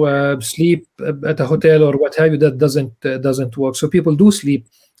to sleep at a hotel or what have you. That doesn't work. So people do sleep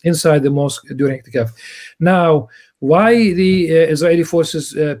inside the mosque during itikaf. Now, why the Israeli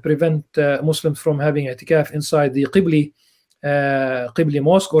forces prevent Muslims from having itikaf inside the Qibli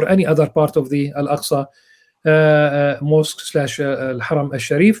mosque or any other part of the Al-Aqsa mosque / Al-Haram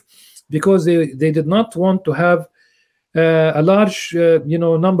al-Sharif? Because they did not want to have a large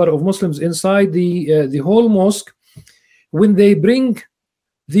number of Muslims inside the whole mosque when they bring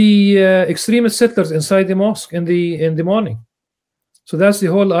the extremist settlers inside the mosque in the morning. So that's the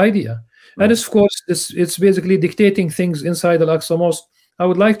whole idea. Right. And of course, it's basically dictating things inside Al-Aqsa Mosque. I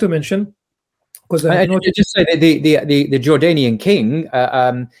would like to mention, because I just say that the Jordanian king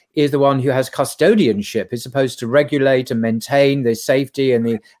is the one who has custodianship. He's supposed to regulate and maintain the safety and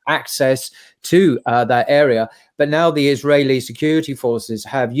the access to that area. But now the Israeli security forces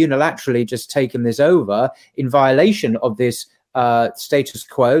have unilaterally just taken this over in violation of this status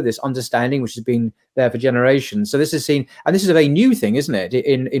quo, this understanding which has been there for generations. So this is seen, and this is a very new thing, isn't it?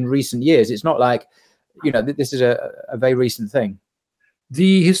 In recent years, it's not like this is a very recent thing.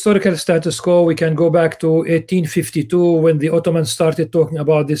 The historical status quo, we can go back to 1852 when the Ottomans started talking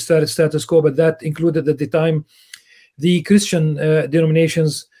about this status quo, but that included at the time the Christian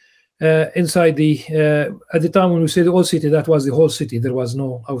denominations inside at the time when we say the old city, that was the whole city. There was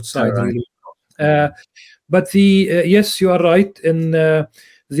no outside. Right. Really. But yes, you are right. And the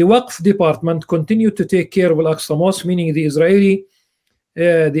Waqf department continued to take care of Al-Aqsa Mosque, meaning the Israeli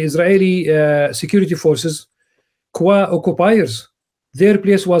security forces, qua occupiers. Their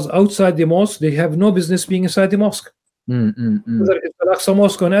place was outside the mosque. They have no business being inside the mosque. Whether it's Al-Aqsa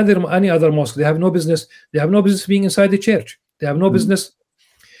Mosque or any other mosque, they have no business. They have no business being inside the church. They have no business.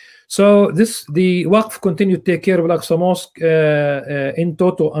 So the Waqf continued to take care of Al-Aqsa Mosque in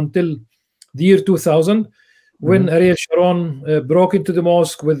toto until the year 2000, when Ariel Sharon broke into the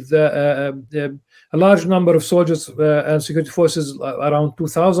mosque with a large number of soldiers and security forces, around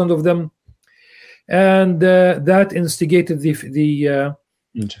 2,000 of them. And that instigated the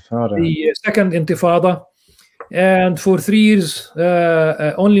second Intifada. And for 3 years,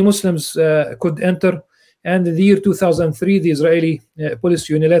 only Muslims could enter. And in the year 2003, the Israeli police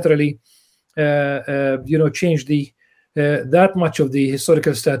unilaterally, changed that much of the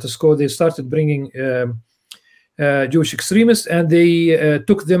historical status quo. They started bringing Jewish extremists, and they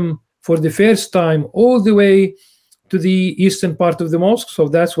took them for the first time all the way to the eastern part of the mosque. So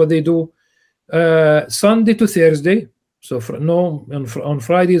that's what they do. Sunday to Thursday, so on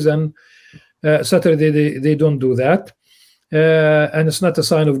Fridays and Saturday they don't do that, and it's not a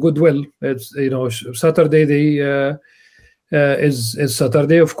sign of goodwill. It's Saturday is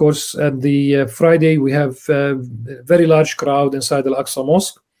Saturday, of course. And the Friday, we have a very large crowd inside Al-Aqsa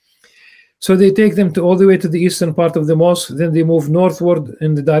Mosque. So they take them all the way to the eastern part of the mosque. Then they move northward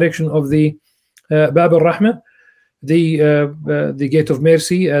in the direction of the Bab al-Rahmah, the Gate of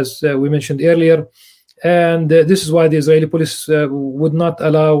Mercy, as we mentioned earlier. And this is why the Israeli police would not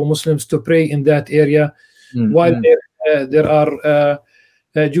allow Muslims to pray in that area, while there are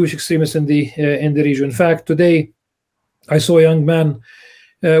Jewish extremists in the region. In fact, today I saw a young man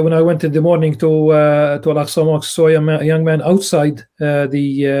when I went in the morning to Al-Aqsa Mosque. Saw a young man outside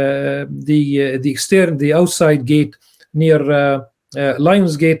the outside gate near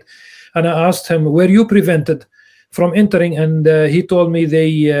Lions Gate, and I asked him, "Were you prevented from entering?" And he told me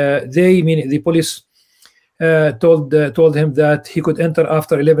they meaning the police told him that he could enter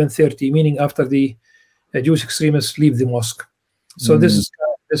after 11:30, meaning after the Jewish extremists leave the mosque. So this is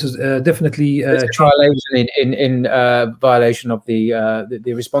definitely a violation in violation of the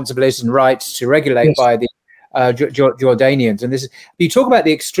responsibilities and rights to regulate by the Jordanians. And this is, you talk about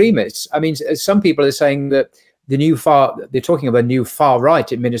the extremists. I mean, some people are saying that they're talking of a new far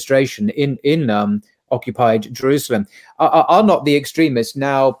right administration in occupied Jerusalem. Are not the extremists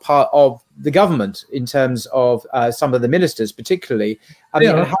now part of the government in terms of some of the ministers, particularly? I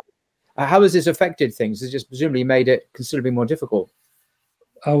mean, how has this affected things? It's just presumably made it considerably more difficult.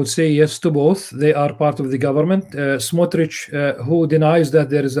 I would say yes to both. They are part of the government. Smotrich, who denies that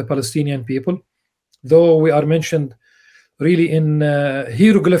there is a Palestinian people, though we are mentioned really in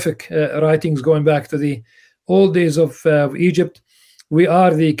hieroglyphic writings going back to the old days of Egypt. We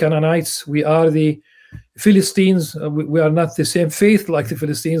are the Canaanites. We are the Philistines. We are not the same faith like the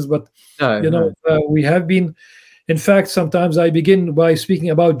Philistines, but we have been. In fact, sometimes I begin by speaking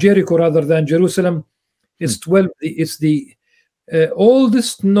about Jericho rather than Jerusalem. It's the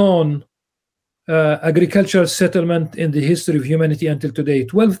oldest known agricultural settlement in the history of humanity until today,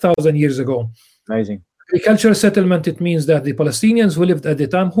 12,000 years ago. Amazing. Agricultural settlement, it means that the Palestinians who lived at the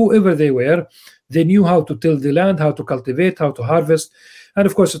time, whoever they were, they knew how to till the land, how to cultivate, how to harvest. And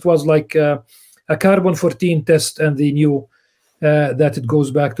of course, it was like a carbon-14 test, and they knew that it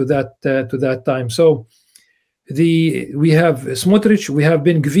goes back to that time. So we have Smotrich, we have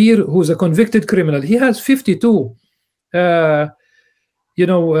Ben Gvir, who's a convicted criminal. He has 52 on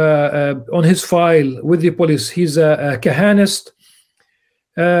his file with the police. He's a Kahanist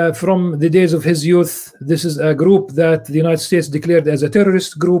from the days of his youth. This is a group that the United States declared as a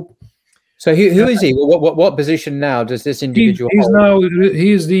terrorist group. So who is he? What position now does this individual hold?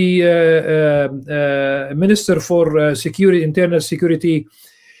 He is the Minister for Security, Internal Security,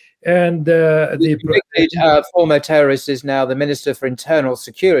 and the former terrorist is now the Minister for Internal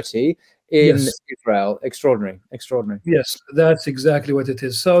Security in Israel. Extraordinary. Yes, that's exactly what it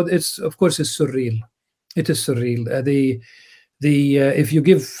is. So it's, of course, it's surreal. It is surreal. If you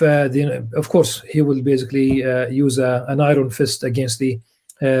give of course, he will basically use an iron fist against the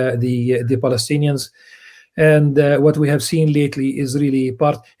Palestinians. And what we have seen lately is really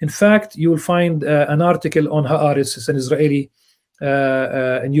part. In fact, you will find an article on Haaretz. It's an Israeli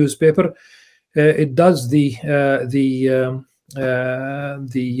newspaper. It does the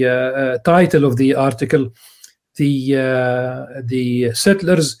title of the article. The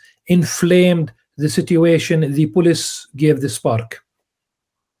settlers inflamed the situation. The police gave the spark.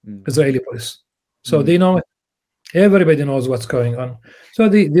 Israeli police. So they know it. Everybody knows what's going on. So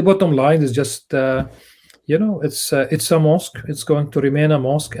the bottom line is just it's a mosque. It's going to remain a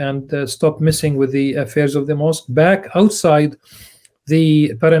mosque, and stop messing with the affairs of the mosque. Back outside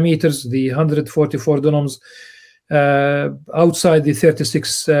the parameters, the 144 dunams, outside the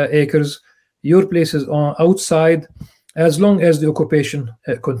 36 acres. Your place is outside as long as the occupation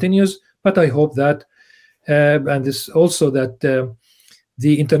continues. But I hope that, and this also that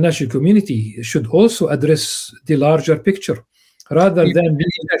the international community should also address the larger picture, rather than the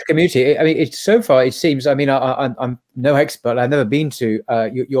international community. I mean, so far it seems. I mean, I'm no expert. I've never been to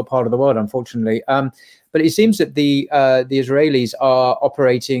your part of the world, unfortunately. But it seems that the Israelis are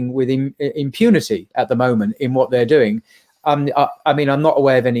operating with impunity at the moment in what they're doing. I mean, I'm not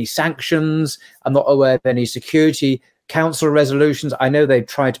aware of any sanctions. I'm not aware of any Security Council resolutions. I know they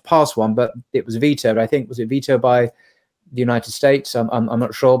tried to pass one, but it was vetoed. I think, was it vetoed by the United States? I'm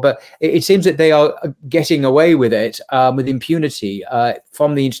not sure, but it seems that they are getting away with it with impunity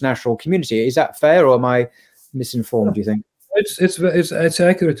from the international community. Is that fair, or am I misinformed, do you think? It's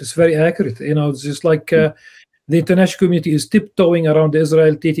accurate. It's very accurate. It's just like the international community is tiptoeing around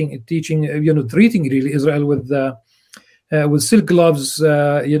Israel, treating really Israel with silk gloves.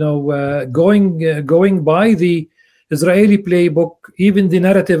 Going by the Israeli playbook, even the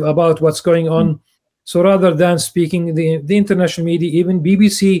narrative about what's going on So rather than speaking the international media, even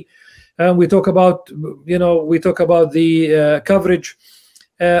BBC, we talk about the coverage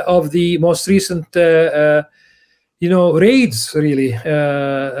of the most recent raids. Really,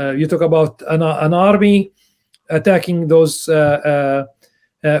 you talk about an army attacking those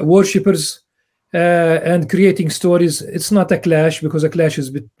worshippers and creating stories. It's not a clash, because a clash is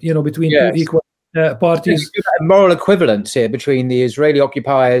between two equal parties. Moral equivalence here between the Israeli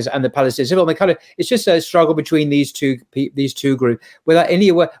occupiers and the Palestinians. It's just a struggle between these two groups. Without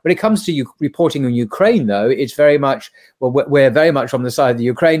when it comes to reporting on Ukraine, though, it's very much, well, we're very much on the side of the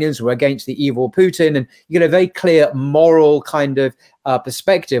Ukrainians. We're against the evil Putin, and you get a very clear moral kind of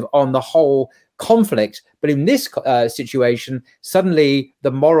perspective on the whole conflict. But in this situation, suddenly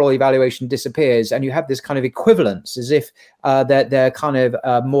the moral evaluation disappears, and you have this kind of equivalence, as if they're kind of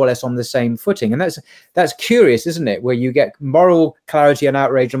more or less on the same footing. And that's curious, isn't it? Where you get moral clarity and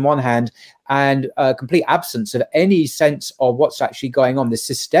outrage on one hand, and a complete absence of any sense of what's actually going on. The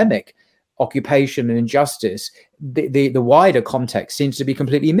systemic occupation and injustice, the wider context seems to be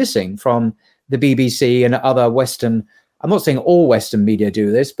completely missing from the BBC and other Western. I'm not saying all Western media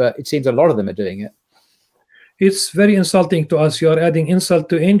do this, but it seems a lot of them are doing it. It's very insulting to us. You are adding insult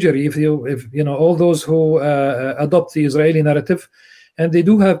to injury if all those who adopt the Israeli narrative, and they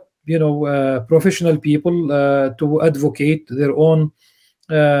do have professional people to advocate their own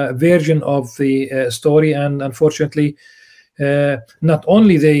version of the story, and unfortunately, not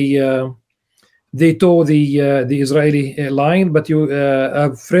only they toe the Israeli line, but you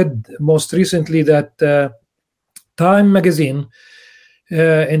have read most recently that Time magazine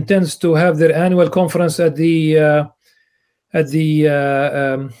intends to have their annual conference at the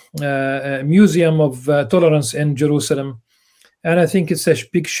Museum of Tolerance in Jerusalem, and I think it's a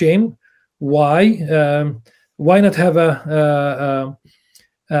big shame. Why not have a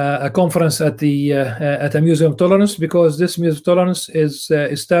conference at a Museum of Tolerance? Because this Museum of Tolerance is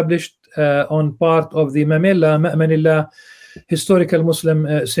established on part of the Ma'manillah historical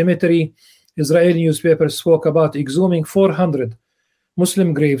Muslim cemetery. Israeli newspapers spoke about exhuming 400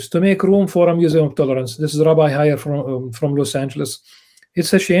 Muslim graves to make room for a Museum of Tolerance. This is Rabbi Hayer from Los Angeles.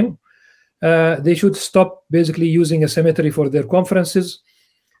 It's a shame. They should stop basically using a cemetery for their conferences.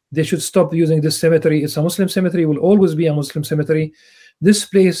 They should stop using this cemetery. It's a Muslim cemetery, will always be a Muslim cemetery. This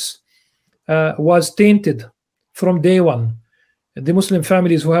place was tainted from day one. The Muslim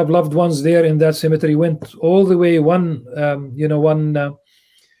families who have loved ones there in that cemetery went all the way one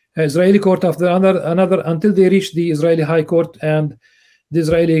Israeli court after another until they reached the Israeli High Court, and the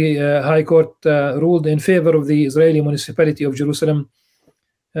Israeli High Court ruled in favor of the Israeli municipality of Jerusalem,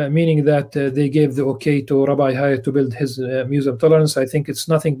 meaning that they gave the okay to Rabbi Hayer to build his Museum of Tolerance. I think it's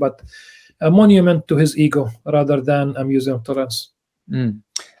nothing but a monument to his ego rather than a Museum of Tolerance. Do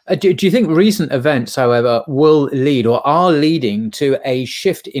you think recent events, however, will lead or are leading to a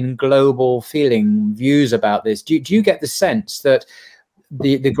shift in global views about this? Do you get the sense that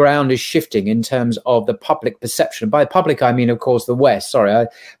the ground is shifting in terms of the public perception? By public, I mean, of course, the West. Sorry,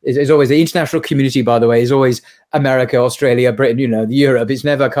 it's always the international community, by the way, is always America, Australia, Britain, Europe. It's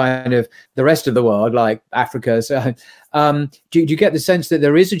never kind of the rest of the world, like Africa. So do you get the sense that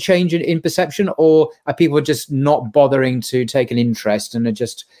there is a change in perception, or are people just not bothering to take an interest and are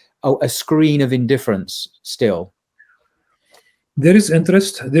just a screen of indifference still? There is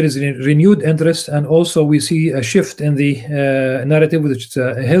interest, there is renewed interest, and also we see a shift in the narrative, which is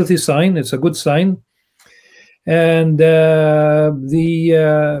a healthy sign. It's a good sign, and the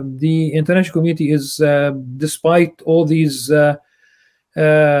international community is, despite all these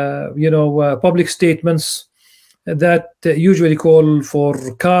public statements that usually call for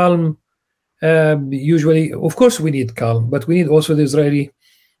calm. Usually, of course, we need calm, but we need also the Israeli.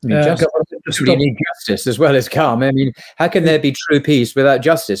 We need justice as well as calm. I mean, how can there be true peace without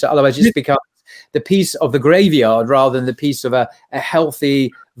justice? Otherwise, it just becomes the peace of the graveyard rather than the peace of a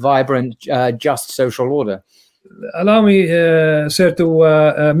healthy, vibrant, just social order. Allow me, sir,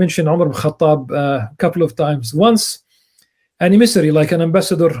 to mention Umar ibn Khattab a couple of times. Once, an emissary, like an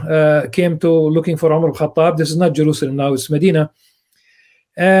ambassador, came to looking for Umar ibn Khattab. This is not Jerusalem now, it's Medina.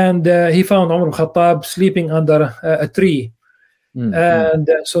 And he found Umar ibn Khattab sleeping under a tree. And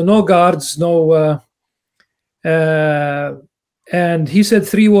so no guards, and he said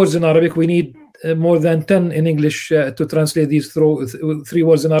 3 words in Arabic. We need more than 10 in English to translate these 3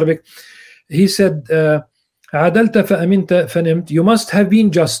 words in Arabic. He said, عدلت فأمنت فنمت. You must have been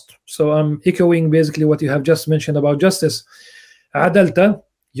just. So I'm echoing basically what you have just mentioned about justice. عدلت,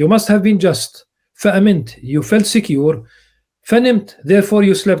 you must have been just. فأمنت, you felt secure. فنمت, therefore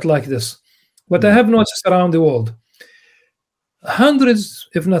you slept like this. What I have noticed around the world, hundreds,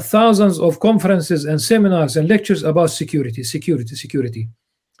 if not thousands, of conferences and seminars and lectures about security.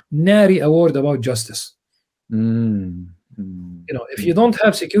 Nary a word about justice. If you don't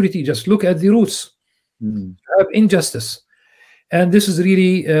have security, just look at the roots. You have injustice. And this is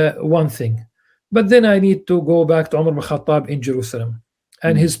really one thing. But then I need to go back to Umar ibn Khattab in Jerusalem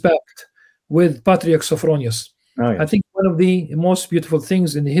and his pact with Patriarch Sophronius. Oh, yeah. I think one of the most beautiful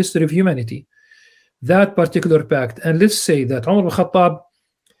things in the history of humanity, that particular pact. And let's say that Umar ibn Khattab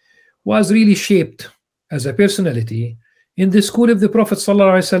was really shaped as a personality in the school of the Prophet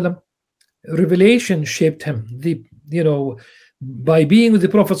ﷺ. Revelation shaped him. By being with the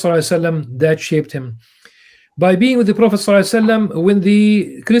Prophet ﷺ, that shaped him. By being with the Prophet ﷺ, when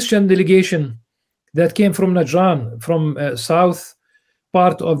the Christian delegation that came from Najran, from south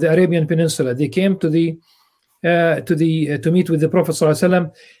part of the Arabian Peninsula, they came to meet with the Prophet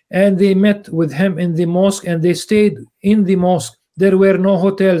ﷺ, and they met with him in the mosque, and they stayed in the mosque. There were no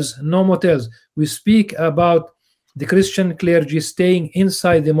hotels, no motels. We speak about the Christian clergy staying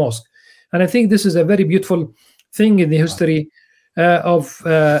inside the mosque, and I think this is a very beautiful thing in the history of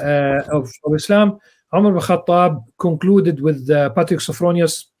Islam. Umar ibn Khattab concluded with Patriarch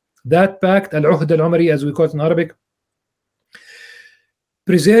Sophronius that pact, Al-Uhd Al-Umari, as we call it in Arabic,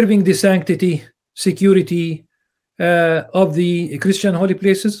 preserving the sanctity, security of the Christian holy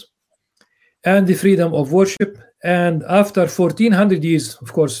places and the freedom of worship. And after 1400 years,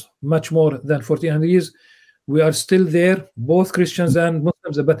 of course, much more than 1400 years, we are still there, both Christians and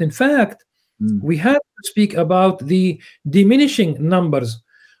Muslims. But in fact, we have to speak about the diminishing numbers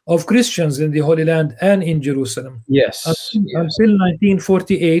of Christians in the Holy Land and in Jerusalem. Yes. Until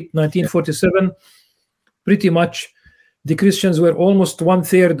 1948, 1947, pretty much the Christians were almost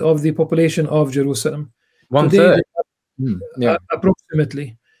 1/3 of the population of Jerusalem. 1/3?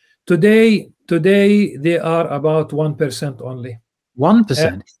 Approximately. Today they are about 1% only.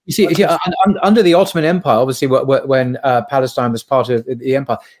 1%. You see, under the Ottoman Empire, obviously, when Palestine was part of the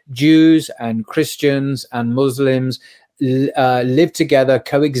empire, Jews and Christians and Muslims lived together,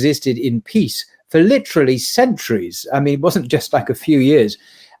 coexisted in peace for literally centuries. I mean, it wasn't just like a few years.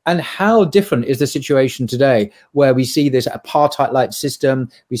 And how different is the situation today, where we see this apartheid-like system,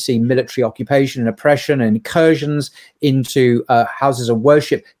 we see military occupation and oppression and incursions into houses of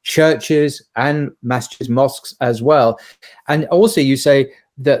worship, churches and masjids, mosques as well. And also you say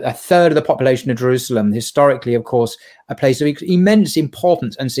that 1/3 of the population of Jerusalem, historically, of course, a place of immense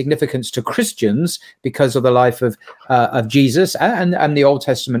importance and significance to Christians because of the life of Jesus and the Old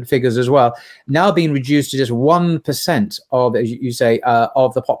Testament figures as well, now being reduced to just 1% of, as you say,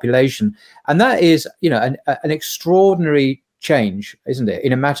 of the population. And that is, an extraordinary change, isn't it,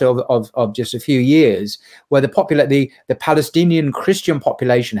 in a matter of just a few years, where the Palestinian Christian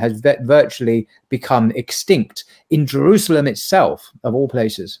population has virtually become extinct in Jerusalem itself, of all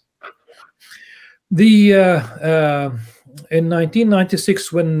places. In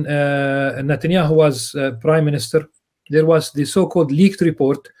 1996, when Netanyahu was prime minister, there was the so-called leaked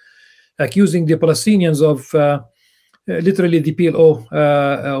report accusing the Palestinians of literally the PLO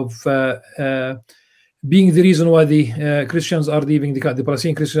of being the reason why the Christians are leaving the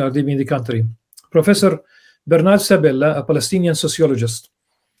Palestinian Christians are leaving the country. Professor Bernard Sabella, a Palestinian sociologist,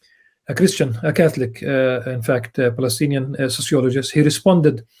 a Christian, a Catholic, in fact, Palestinian sociologist, he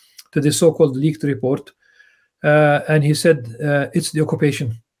responded to the so-called leaked report, and he said, it's the occupation.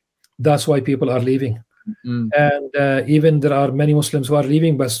 That's why people are leaving. And even there are many Muslims who are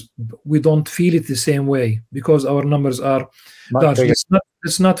leaving, but we don't feel it the same way because our numbers are large.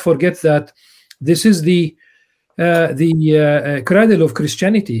 Let's not forget that this is the cradle of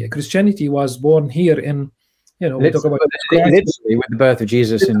Christianity. Christianity was born here in, we talk about literally with the birth of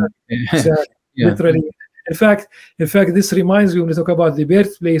Jesus. Literally. In fact, this reminds me when we talk about the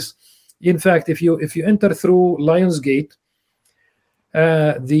birthplace. In fact, if you enter through Lions Gate,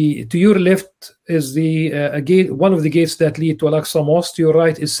 to your left is the gate, one of the gates that lead to Al-Aqsa Mosque. To your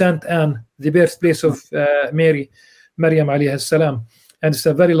right is Saint Anne, the birthplace of Maryam alayhi salam. And it's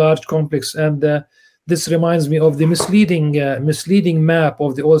a very large complex, and this reminds me of the misleading map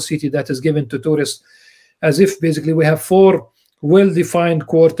of the old city that is given to tourists, as if basically we have 4 well-defined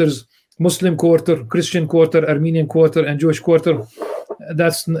quarters: Muslim quarter, Christian quarter, Armenian quarter, and Jewish quarter.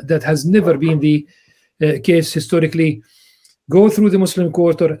 That has never been the case historically. Go through the Muslim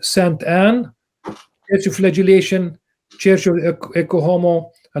quarter: Saint Anne, Church of Flagellation, Church of Ecce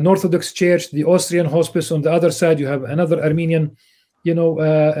Homo, an Orthodox church, the Austrian Hospice. On the other side, you have another Armenian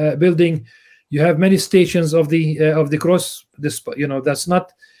building. You have many stations of the cross. This, that's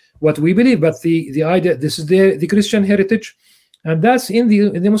not what we believe, but the idea. This is the Christian heritage, and that's in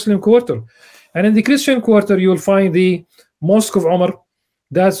the Muslim quarter. And in the Christian quarter, you will find the Mosque of Umar.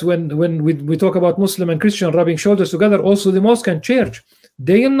 That's when we talk about Muslim and Christian rubbing shoulders together. Also, the mosque and church,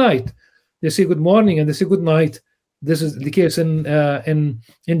 day and night, they say good morning and they say good night. This is the case in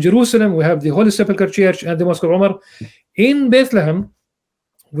Jerusalem. We have the Holy Sepulchre Church and the Mosque of Umar. In Bethlehem,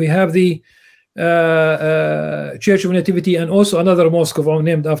 we have the Church of Nativity and also another mosque of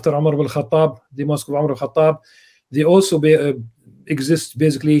named after Umar al-Khattab, the Mosque of Umar al-Khattab. They also exist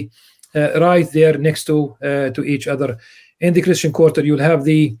basically right there next to each other. In the Christian quarter, you'll have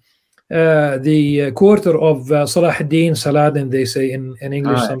the quarter of Salah ad-Din, Saladin, they say in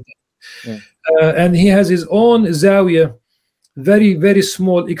English something. Yeah. And he has his own Zawiya, very, very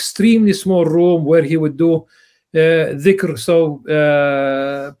small, extremely small room where he would do dhikr. So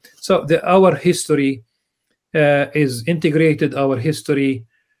our history is integrated. Our history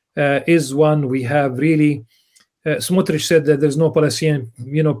is one. We have really, Smotrich said that there's no Palestinian,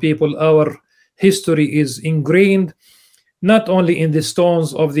 people. Our history is ingrained not only in the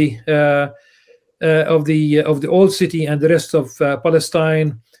stones of the old city and the rest of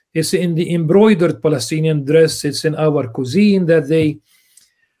Palestine. It's in the embroidered Palestinian dress. It's in our cuisine that they,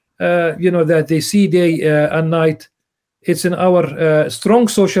 that they see day and night. It's in our strong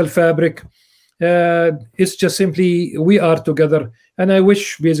social fabric. It's just simply we are together. And I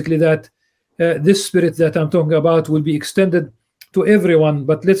wish basically that this spirit that I'm talking about will be extended to everyone.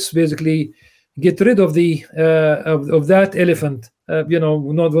 But let's basically get rid of the of that elephant. We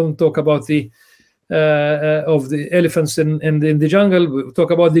don't talk about the of the elephants in the jungle. We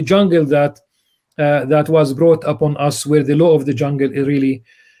talk about the jungle that was brought upon us, where the law of the jungle really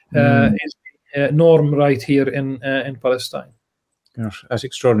is norm right here in Palestine. Gosh, that's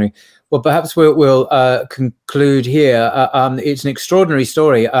extraordinary. Well, perhaps we'll conclude here. It's an extraordinary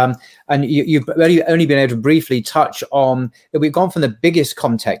story, and you've only been able to briefly touch on. We've gone from the biggest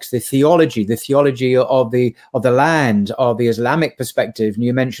context, the theology of the land, of the Islamic perspective. And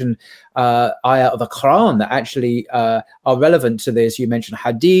you mentioned ayah of the Quran that actually are relevant to this. You mentioned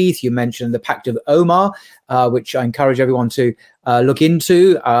Hadith. You mentioned the Pact of Omar, which I encourage everyone to look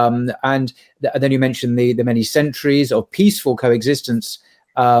into. And then you mentioned the many centuries of peaceful coexistence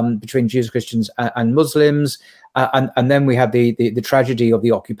between Jews, Christians, and Muslims, and then we have the tragedy of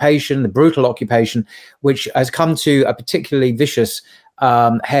the occupation, the brutal occupation, which has come to a particularly vicious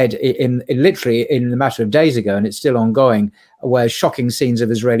head in literally in the matter of days ago, and it's still ongoing, where shocking scenes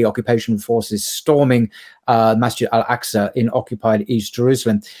of Israeli occupation forces storming Masjid Al-Aqsa in occupied East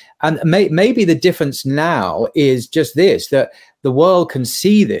Jerusalem. And maybe the difference now is just this, that the world can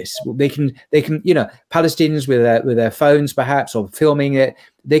see this. They can, Palestinians with their phones perhaps, or filming it.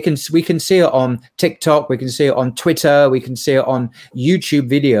 We can see it on TikTok. We can see it on Twitter. We can see it on YouTube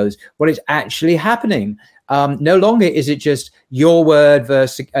videos. What is actually happening? No longer is it just your word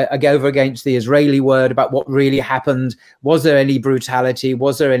versus over against the Israeli word about what really happened. Was there any brutality?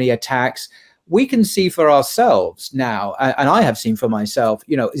 Was there any attacks? We can see for ourselves now, and I have seen for myself,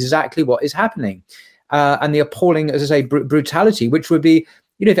 exactly what is happening. And the appalling, as I say, brutality, which would be,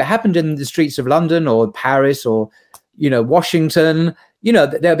 if it happened in the streets of London or Paris or, Washington,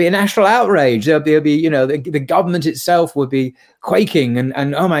 there'll be a national outrage. There'll be the government itself would be quaking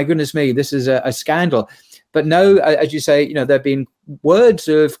and oh my goodness me, this is a scandal. But no, as you say, there have been words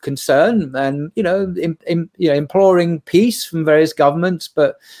of concern and, imploring peace from various governments,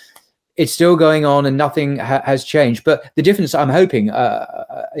 but it's still going on and nothing has changed. But the difference I'm hoping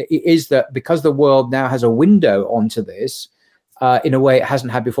is that because the world now has a window onto this in a way it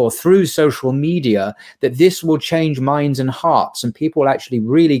hasn't had before through social media, that this will change minds and hearts, and people will actually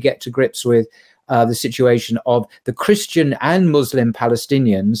really get to grips with the situation of the Christian and Muslim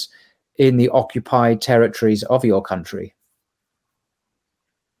Palestinians in the occupied territories of your country.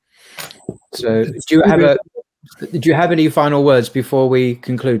 So do you have any final words before we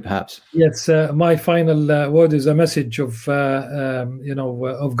conclude, perhaps? Yes, my final word is a message of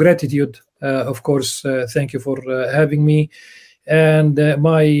of gratitude. Of course, thank you for having me. And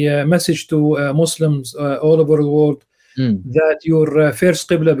my message to Muslims all over the world, that your first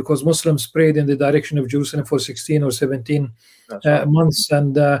qibla, because Muslims prayed in the direction of Jerusalem for 16 or 17 months,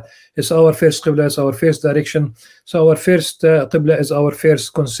 and it's our first qibla, it's our first direction. So our first qibla is our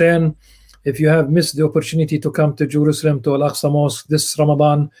first concern. If you have missed the opportunity to come to Jerusalem, to Al-Aqsa Mosque this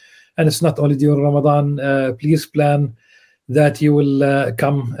Ramadan, and it's not only during Ramadan, please plan that you will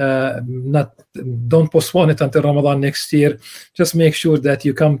come. Don't postpone it until Ramadan next year. Just make sure that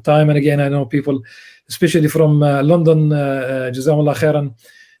you come time and again. I know people, especially from London, Jazakumullah khairan,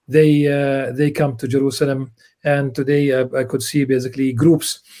 they come to Jerusalem. And today I could see basically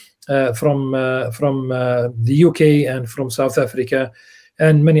groups from the UK and from South Africa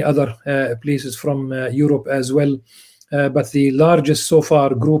and many other places from Europe as well. but the largest so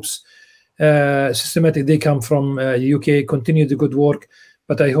far groups systematic, they come from UK. Continue the good work,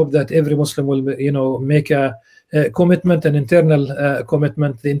 but I hope that every Muslim will, make a commitment, an internal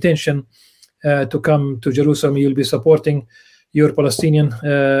commitment, the intention to come to Jerusalem. You'll be supporting your Palestinian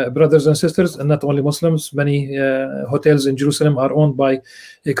brothers and sisters, and not only Muslims. Many hotels in Jerusalem are owned by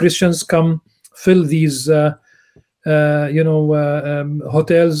Christians. Come fill these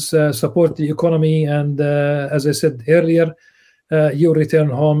hotels, support the economy, and as I said earlier, you return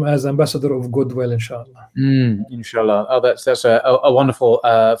home as ambassador of goodwill, inshallah. Inshallah. Oh, that's a wonderful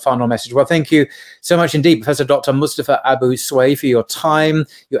final message. Well, thank you so much indeed, Professor Dr. Mustafa Abu Sway, for your time,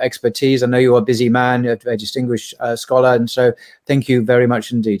 your expertise. I know you're a busy man, you're a distinguished scholar, and so thank you very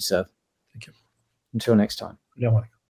much indeed, sir. Thank you. Until next time. Yeah.